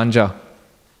smoking ganja,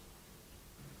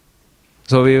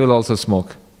 so we will also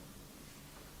smoke.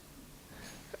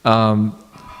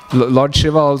 Lord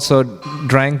Shiva also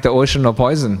drank the ocean of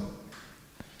poison,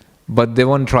 but they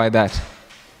won't try that.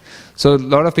 So a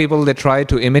lot of people, they try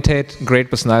to imitate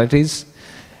great personalities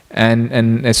and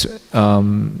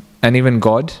even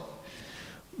God,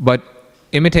 but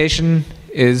imitation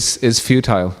is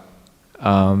futile.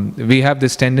 We have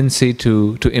this tendency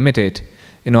to imitate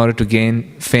in order to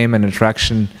gain fame and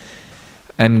attraction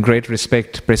and great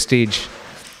respect, prestige.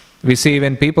 We see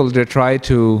when people, they try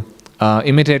to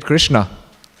imitate Krishna.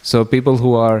 So people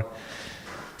who are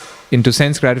into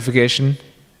sense gratification,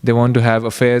 they want to have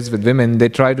affairs with women, they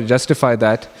try to justify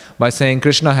that by saying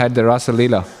Krishna had the Rasa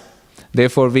Leela.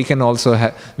 Therefore, we can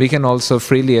also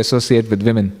freely associate with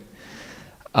women.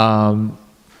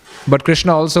 But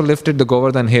Krishna also lifted the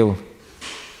Govardhan hill.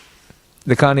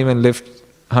 They can't even lift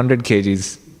 100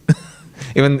 kgs.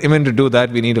 even to do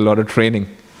that, we need a lot of training,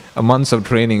 a months of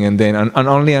training, and then and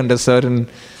only under certain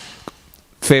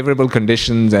favorable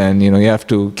conditions, and you have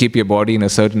to keep your body in a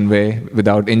certain way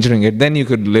without injuring it. Then you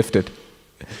could lift it.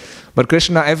 But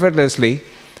Krishna effortlessly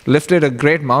lifted a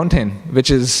great mountain, which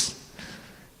is,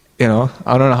 I don't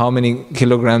know how many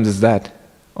kilograms is that,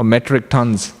 or metric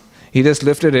tons. He just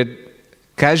lifted it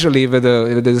casually with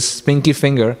his pinky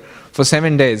finger for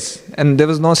 7 days, and there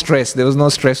was no stress. There was no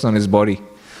stress on his body.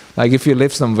 Like if you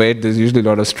lift some weight, there's usually a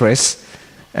lot of stress,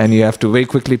 and you have to very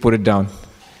quickly put it down.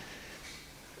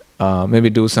 Maybe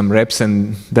do some reps,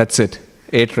 and that's it.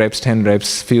 8 reps, 10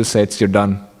 reps, few sets, you're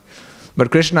done. But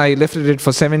Krishna, he lifted it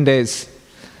for 7 days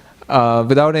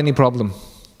without any problem.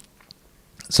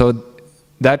 So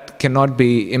that cannot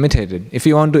be imitated. If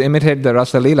you want to imitate the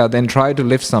Rasa Leela, then try to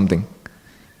lift something.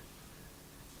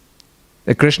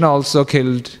 Krishna also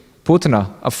killed Putana,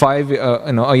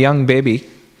 a young baby.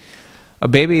 A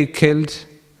baby killed.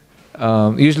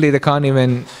 Usually they can't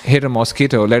even hit a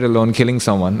mosquito, let alone killing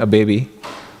someone, a baby.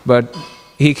 But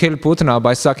he killed Putana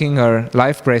by sucking her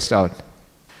life breath out,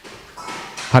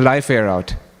 her life air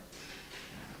out.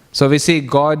 So we see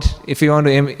God, if you want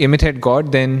to imitate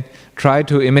God, then try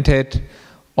to imitate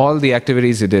all the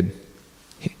activities he did.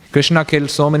 Krishna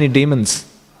killed so many demons.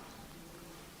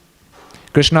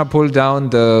 Krishna pulled down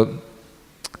the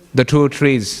 2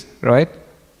 trees, right?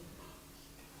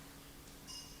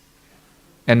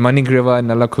 And Manigriva and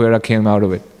Nalakuera came out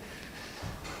of it.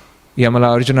 Yamala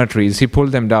Arjuna trees, he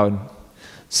pulled them down.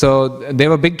 So they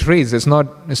were big trees. It's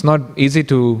not easy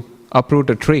to uproot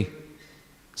a tree.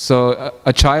 So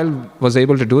a child was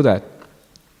able to do that.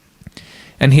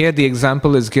 And here the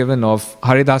example is given of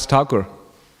Haridas Thakur.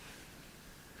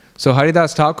 So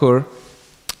Haridas Thakur,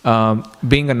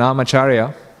 being a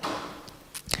Namacharya,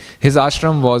 his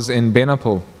ashram was in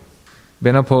Benapole.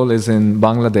 Benapole is in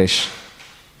Bangladesh.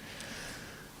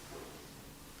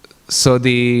 So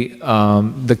the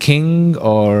king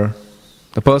or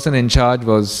the person in charge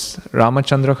was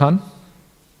Ramachandra Khan.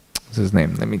 What's his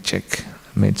name? Let me check.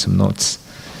 I made some notes.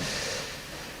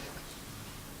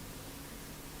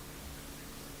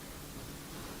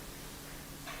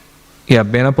 Yeah,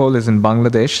 Benapole is in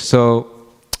Bangladesh. So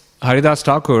Haridas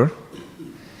Thakur,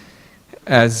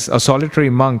 as a solitary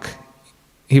monk,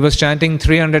 he was chanting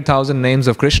 300,000 names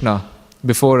of Krishna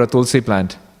before a tulsi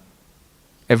plant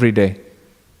every day.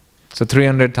 So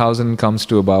 300,000 comes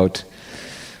to about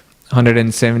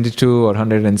 172 or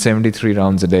 173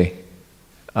 rounds a day.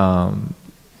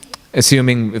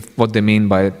 Assuming if what they mean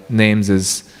by names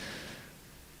is,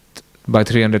 by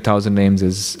 300,000 names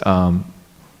is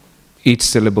each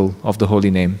syllable of the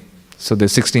holy name. So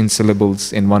there's 16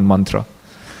 syllables in one mantra.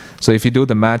 So if you do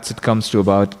the maths, it comes to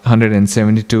about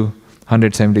 172,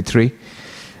 173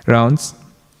 rounds.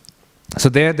 So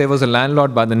there was a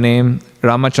landlord by the name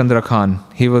Ramachandra Khan.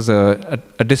 He was a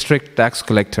district tax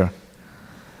collector.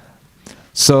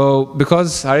 So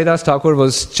because Haridas Thakur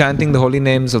was chanting the holy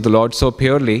names of the Lord so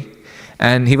purely,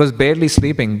 and he was barely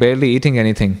sleeping, barely eating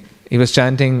anything, he was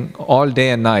chanting all day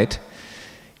and night,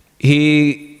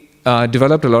 he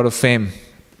developed a lot of fame.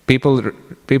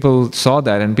 People saw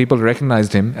that, and people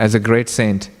recognized him as a great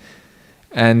saint.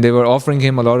 And they were offering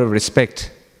him a lot of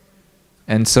respect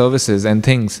and services and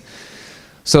things.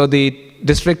 So the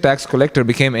district tax collector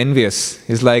became envious.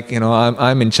 He's like,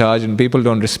 I'm in charge and people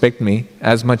don't respect me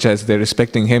as much as they're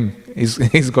respecting him.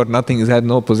 He's got nothing, he's had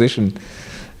no position,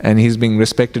 and he's being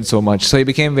respected so much. So he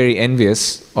became very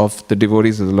envious of the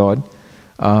devotees of the Lord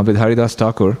with Haridas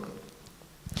Thakur.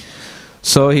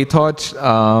 So he thought,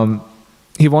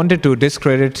 he wanted to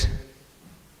discredit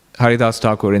Haridas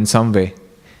Thakur in some way.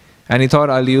 And he thought,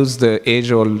 I'll use the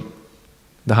age-old,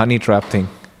 the honey trap thing.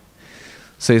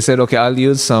 So he said, okay, I'll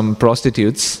use some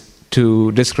prostitutes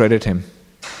to discredit him.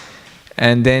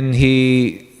 And then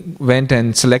he went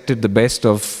and selected the best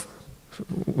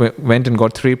went and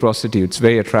got 3 prostitutes,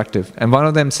 very attractive. And one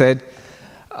of them said,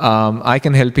 I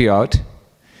can help you out.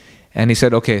 And he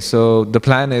said, okay, so the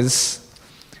plan is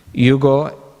you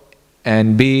go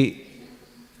and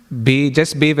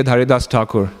just be with Haridas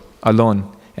Thakur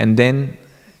alone. And then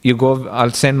you go,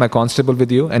 I'll send my constable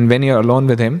with you, and when you're alone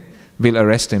with him, we'll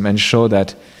arrest him and show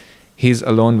that he's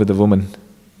alone with the woman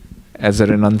as a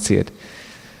renunciate.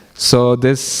 So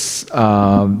this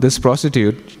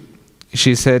prostitute,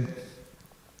 she said,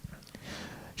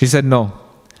 no.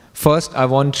 First, I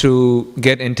want to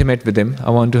get intimate with him. I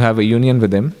want to have a union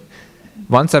with him.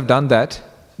 Once I've done that,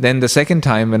 then the second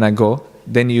time when I go,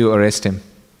 then you arrest him.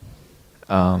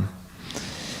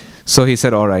 So he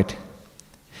said, all right.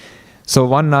 So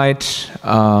one night,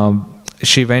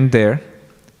 she went there,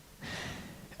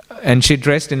 and she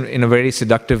dressed in a very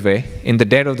seductive way. In the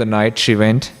dead of the night, she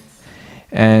went,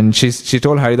 and she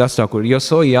told Haridas Thakur, you're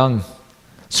so young,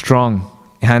 strong,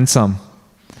 handsome,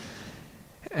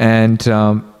 and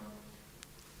I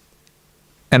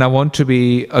want to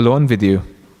be alone with you.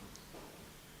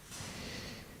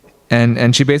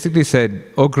 And she basically said,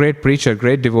 oh great preacher,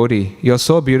 great devotee, you're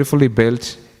so beautifully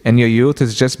built and your youth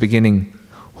is just beginning.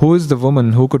 Who is the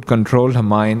woman who could control her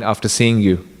mind after seeing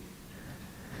you?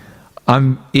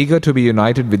 I'm eager to be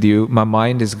united with you. My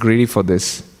mind is greedy for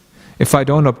this. If I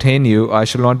don't obtain you, I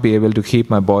shall not be able to keep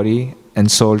my body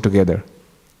and soul together.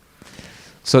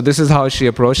 So this is how she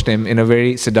approached him in a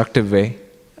very seductive way.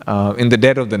 In the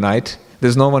dead of the night,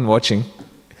 there's no one watching.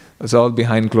 It's all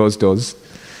behind closed doors.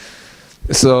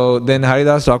 So then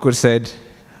Haridas Thakur said,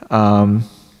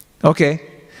 okay,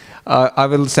 I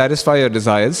will satisfy your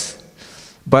desires,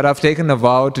 but I've taken a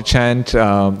vow to chant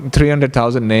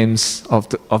 300,000 names of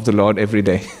the Lord every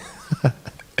day.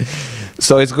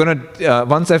 So it's going to,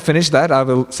 once I finish that, I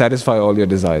will satisfy all your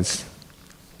desires.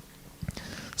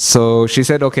 So she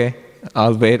said, okay,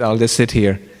 I'll wait, I'll just sit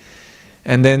here.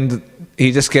 And then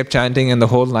he just kept chanting, and the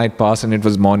whole night passed, and it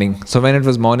was morning. So when it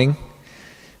was morning,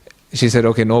 she said,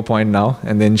 okay, no point now.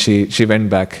 And then she went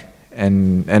back.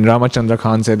 And Ramachandra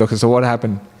Khan said, okay, so what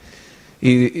happened?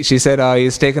 She said,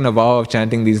 he's taken a vow of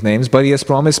chanting these names, but he has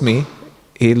promised me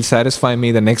he'll satisfy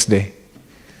me the next day.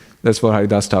 That's what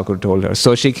Haridas Thakur told her.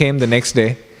 So she came the next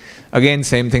day. Again,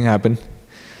 same thing happened.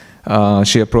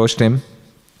 She approached him.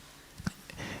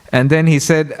 And then he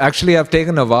said, actually, I've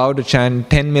taken a vow to chant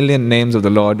 10 million names of the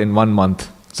Lord in 1 month.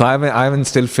 So I haven't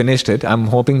still finished it. I'm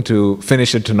hoping to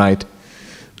finish it tonight.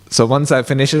 So once I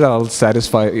finish it, I'll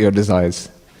satisfy your desires.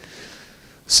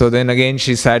 So then again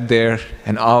she sat there,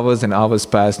 and hours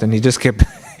passed, and he just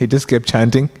kept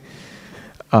chanting.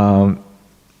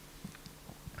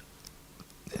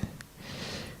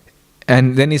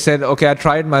 And then he said, okay, I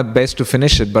tried my best to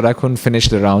finish it, but I couldn't finish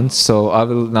the round, so I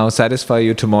will now satisfy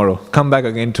you tomorrow. Come back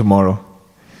again tomorrow.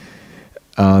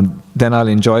 Then I'll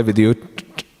enjoy with you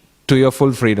to your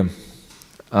full freedom.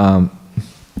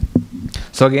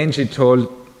 So again she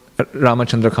told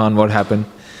Ramachandra Khan what happened.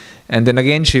 And then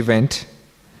again she went.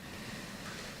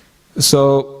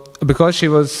 So because she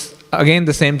was, again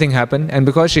the same thing happened, and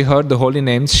because she heard the holy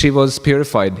names, she was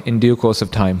purified in due course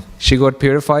of time. She got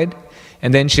purified,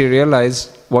 and then she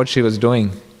realized what she was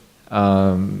doing.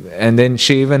 And then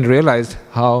she even realized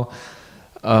how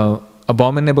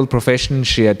abominable profession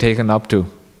she had taken up to.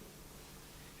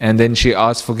 And then she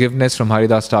asked forgiveness from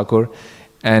Haridas Thakur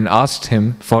and asked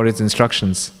him for his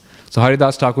instructions. So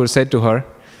Haridas Thakur said to her,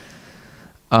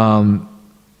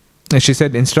 she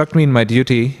said, instruct me in my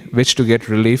duty, which to get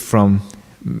relief from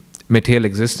material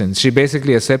existence. She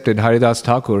basically accepted Haridas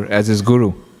Thakur as his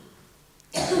guru.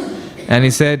 And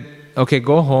he said, okay,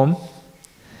 go home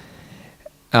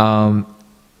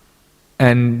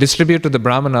and distribute to the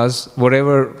Brahmanas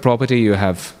whatever property you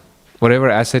have, whatever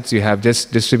assets you have,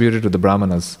 just distribute it to the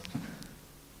Brahmanas.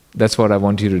 That's what I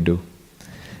want you to do.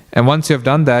 And once you have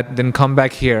done that, then come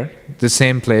back here, the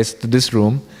same place, to this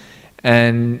room,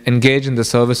 and engage in the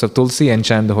service of Tulsi and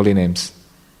chant the holy names.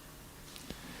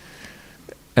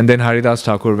 And then Haridas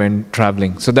Thakur went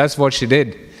traveling. So that's what she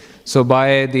did. So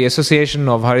by the association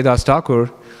of Haridas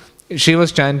Thakur, she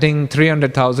was chanting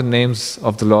 300,000 names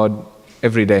of the Lord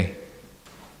every day.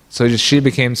 So she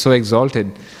became so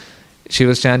exalted. She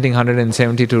was chanting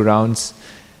 172 rounds,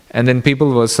 and then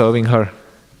people were serving her.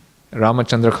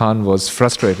 Ramachandra Khan was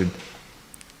frustrated.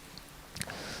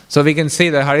 So we can see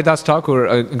that Haridas Thakur,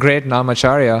 a great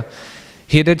Namacharya,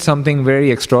 he did something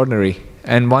very extraordinary,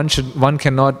 and one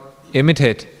cannot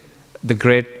imitate the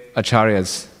great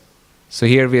Acharyas. So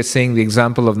here we are seeing the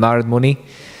example of Narad Muni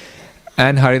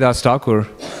and Haridas Thakur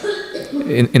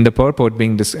in the purport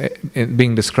being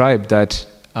described, that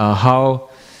how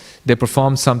they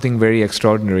performed something very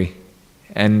extraordinary,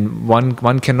 and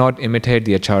one cannot imitate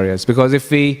the Acharyas, because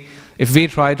if we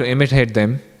try to imitate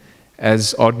them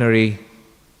as ordinary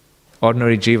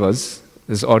ordinary jivas,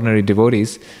 as ordinary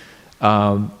devotees,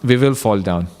 we will fall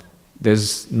down.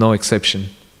 There's no exception.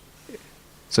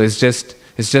 So it's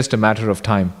just a matter of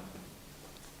time.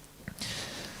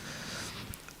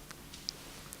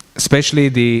 Especially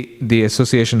the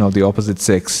association of the opposite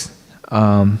sex.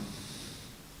 And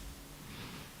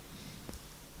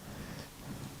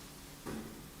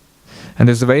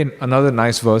there's another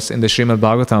nice verse in the Srimad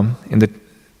Bhagavatam, in the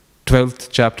 12th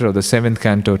chapter of the 7th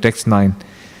canto, text 9.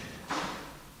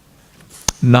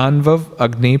 Nanvav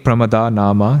Agni Pramada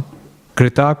Nama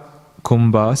Krita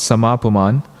Kumbha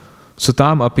Samapuman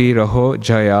Sutam Api Raho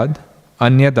Jayad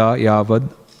Anyada Yavad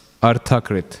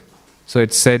Arthakrit. So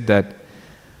it's said that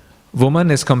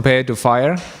woman is compared to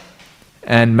fire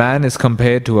and man is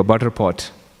compared to a butter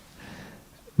pot.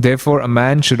 Therefore, a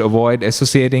man should avoid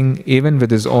associating even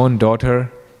with his own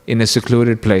daughter in a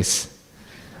secluded place.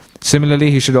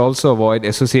 Similarly, he should also avoid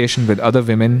association with other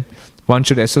women. One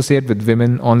should associate with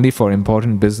women only for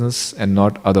important business and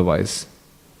not otherwise.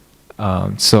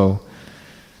 So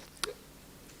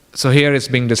here it's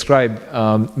being described,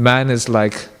 man is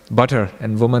like butter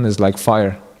and woman is like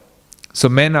fire. So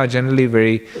men are generally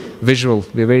very visual.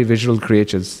 We are very visual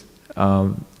creatures.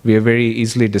 We are very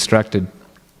easily distracted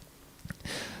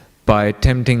by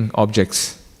tempting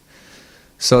objects.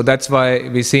 So that's why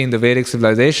we see in the Vedic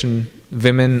civilization,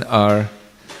 women are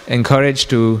encouraged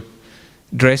to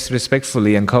dress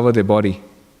respectfully and cover their body,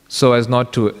 so as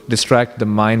not to distract the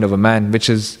mind of a man, which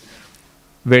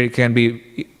can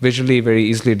be visually very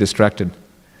easily distracted.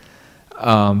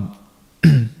 And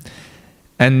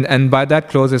by that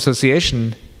close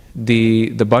association, the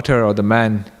butter or the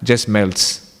man just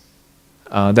melts.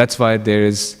 That's why there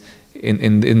is,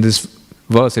 in this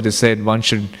verse, it is said one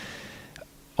should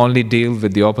only deal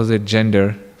with the opposite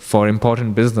gender for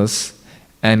important business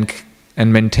and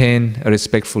maintain a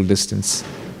respectful distance.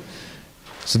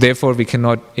 So therefore, we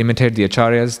cannot imitate the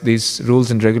acharyas. These rules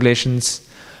and regulations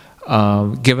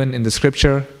given in the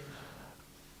scripture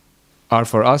are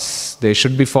for us. They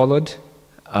should be followed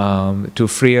to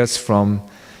free us from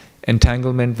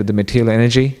entanglement with the material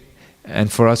energy and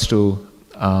for us to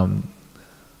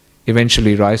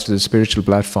eventually rise to the spiritual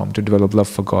platform to develop love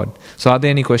for God. So are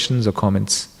there any questions or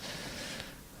comments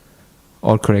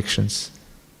or corrections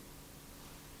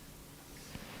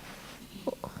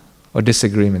or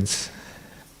disagreements?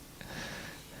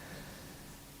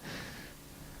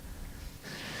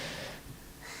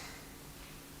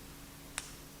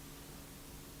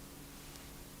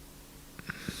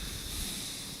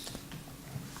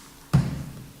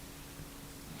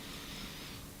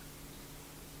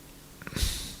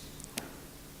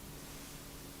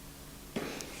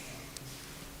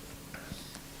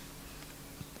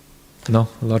 No?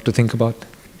 A lot to think about?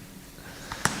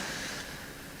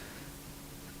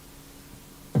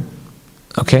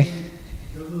 Okay?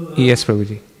 Yes,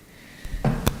 Prabhuji.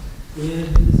 Yes,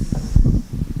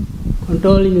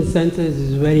 controlling the senses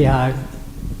is very hard.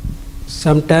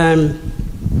 Sometimes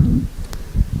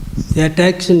the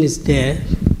attraction is there,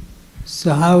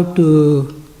 so how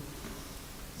to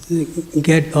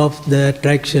get off the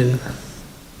attraction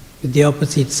with the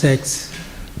opposite sex?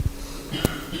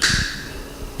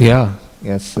 Yeah,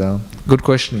 yes, good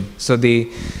question. So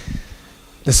the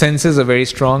senses are very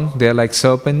strong. They are like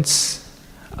serpents.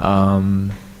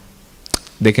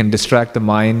 They can distract the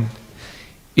mind,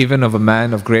 even of a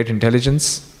man of great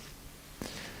intelligence.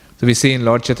 So we see in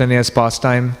Lord Chaitanya's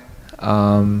pastime,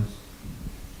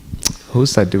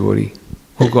 who's that devotee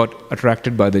who got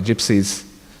attracted by the gypsies?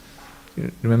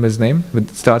 You remember his name? It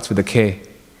starts with a K.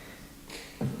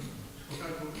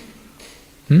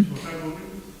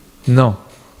 No.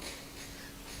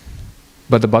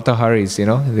 But the Bhatta Haris,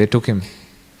 they took him.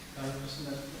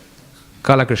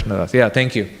 Kala Krishna Das. Yeah,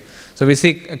 thank you. So we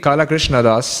see Kala Krishna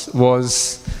Das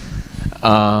was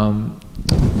an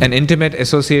intimate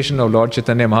association of Lord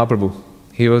Chaitanya Mahaprabhu.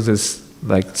 He was his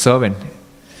servant.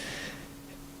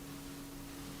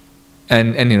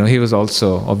 And he was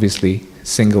also obviously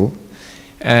single.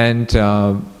 And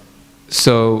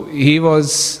so he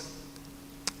was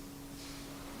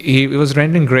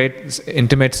rendering great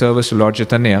intimate service to Lord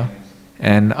Chaitanya.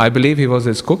 And I believe he was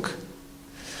his cook.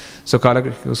 So Kala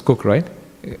was cook, right?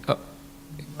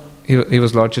 He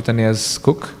was Lord Chaitanya's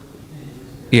cook.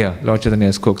 Yeah, Lord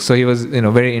Chaitanya's cook. So he was,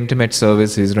 very intimate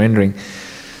service he's rendering.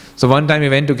 So one time he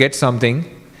went to get something,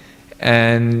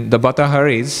 and the Bhatta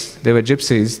Haris, they were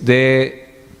gypsies.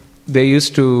 They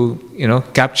used to,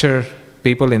 capture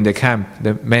people in their camp,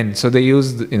 the men. So they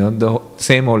used, the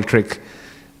same old trick.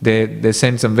 They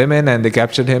sent some women and they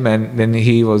captured him, and then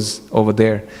he was over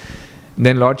there.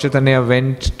 Then Lord Chaitanya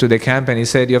went to the camp and he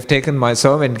said, "You have taken my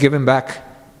servant, give him back."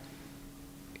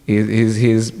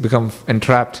 He's become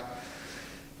entrapped.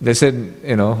 They said,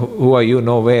 who are you?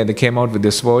 No way. They came out with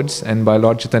their swords, and by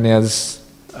Lord Chaitanya's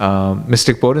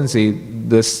mystic potency,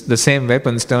 the same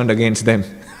weapons turned against them.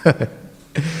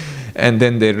 And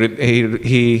then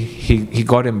he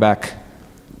got him back.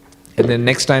 And then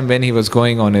next time when he was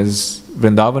going on his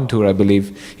Vrindavan tour, I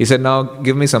believe, he said, now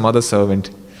give me some other servant.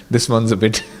 This one's a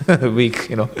bit weak,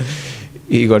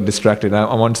 He got distracted.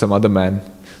 I want some other man.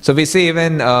 So we see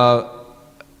even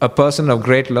a person of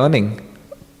great learning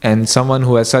and someone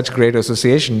who has such great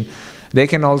association, they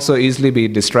can also easily be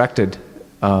distracted.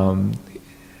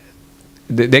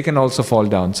 They can also fall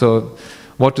down. So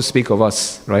what to speak of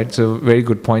us, right? So very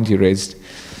good point you raised.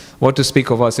 What to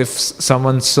speak of us? If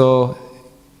someone so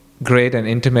great and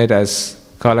intimate as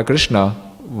Kala Krishna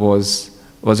was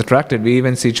attracted, we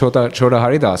even see Chota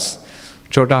Haridas.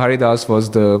 Chota Haridas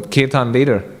was the Kirtan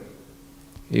leader.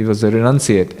 He was a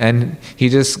renunciate, and he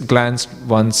just glanced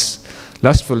once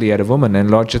lustfully at a woman,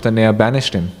 and Lord Chaitanya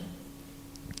banished him.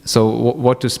 So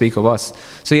what to speak of us?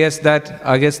 So yes,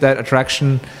 I guess that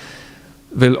attraction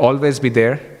will always be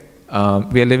there.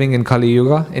 We are living in Kali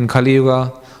Yuga. In Kali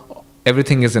Yuga,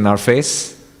 everything is in our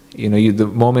face. The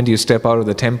moment you step out of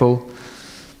the temple,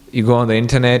 you go on the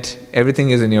internet, everything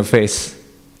is in your face.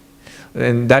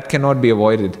 And that cannot be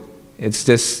avoided. It's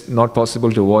just not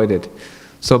possible to avoid it.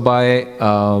 So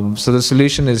so the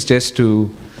solution is just to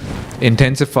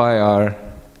intensify our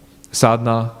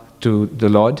sadhana to the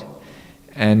Lord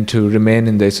and to remain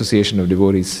in the association of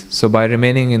devotees. So by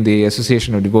remaining in the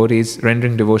association of devotees,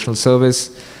 rendering devotional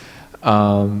service,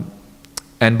 and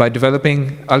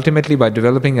ultimately by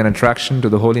developing an attraction to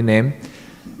the holy name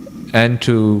and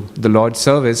to the Lord's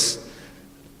service,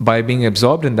 by being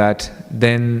absorbed in that,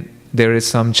 then there is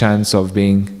some chance of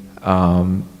being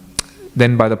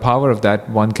then by the power of that,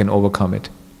 one can overcome it.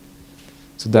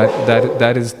 So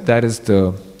that is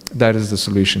the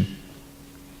solution.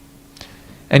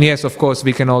 And yes, of course,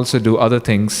 we can also do other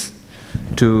things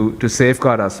to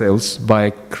safeguard ourselves by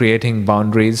creating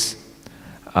boundaries,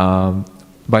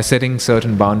 by setting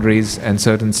certain boundaries and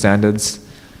certain standards,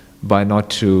 by not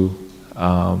to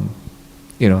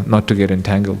get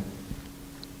entangled.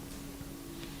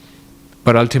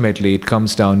 But ultimately, it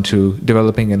comes down to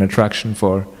developing an attraction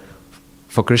for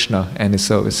Krishna and his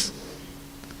service.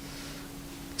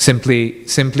 Simply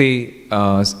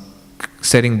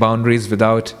setting boundaries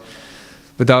without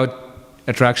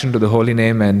attraction to the holy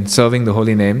name and serving the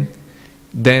holy name,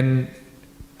 then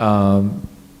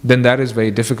that is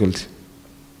very difficult,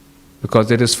 because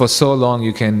it is for so long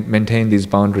you can maintain these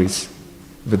boundaries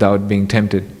without being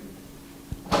tempted.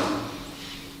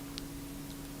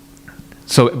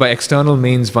 So by external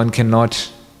means, one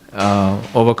cannot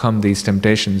overcome these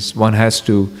temptations. One has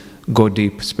to go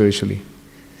deep spiritually.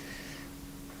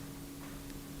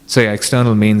 So yeah,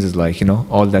 external means is like,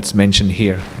 all that's mentioned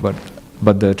here, but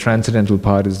the transcendental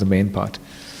part is the main part.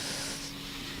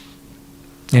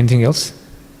 Anything else?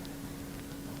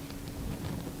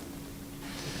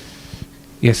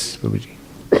 Yes, Babuji.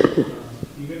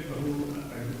 Even for who,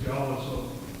 like the job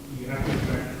also, you have to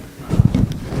attract,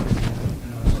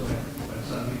 so that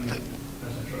something,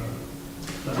 etc.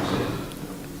 So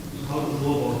how to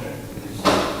go about that?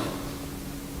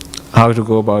 How to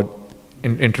go about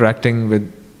interacting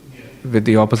with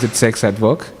the opposite sex at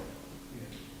work?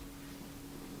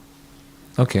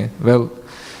 Okay, well,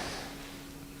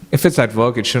 if it's at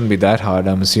work, it shouldn't be that hard,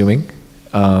 I'm assuming.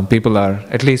 People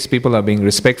are being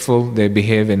respectful. They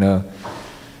behave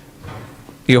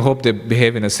you hope they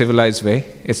behave in a civilized way.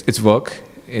 It's work.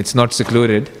 It's not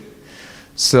secluded.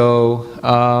 So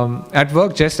at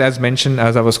work, just as mentioned,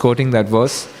 as I was quoting that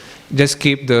verse, just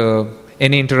keep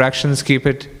any interactions, keep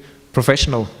it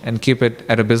professional and keep it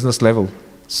at a business level.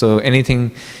 So any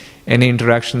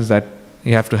interactions that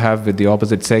you have to have with the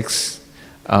opposite sex,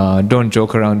 don't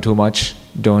joke around too much.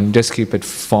 Just keep it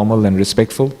formal and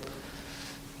respectful.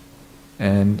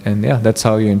 And yeah, that's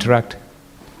how you interact.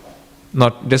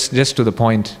 Not just to the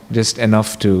point, just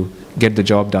enough to get the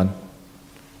job done.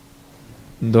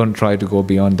 Don't try to go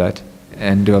beyond that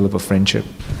and develop a friendship.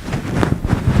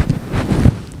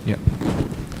 Yeah.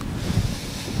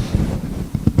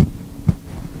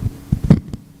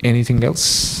 Anything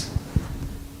else?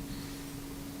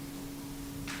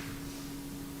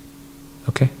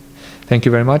 Okay. Thank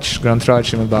you very much. Granth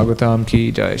Raj Srimad Bhagavatam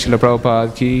ki jai. Srila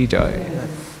Prabhupada ki jai.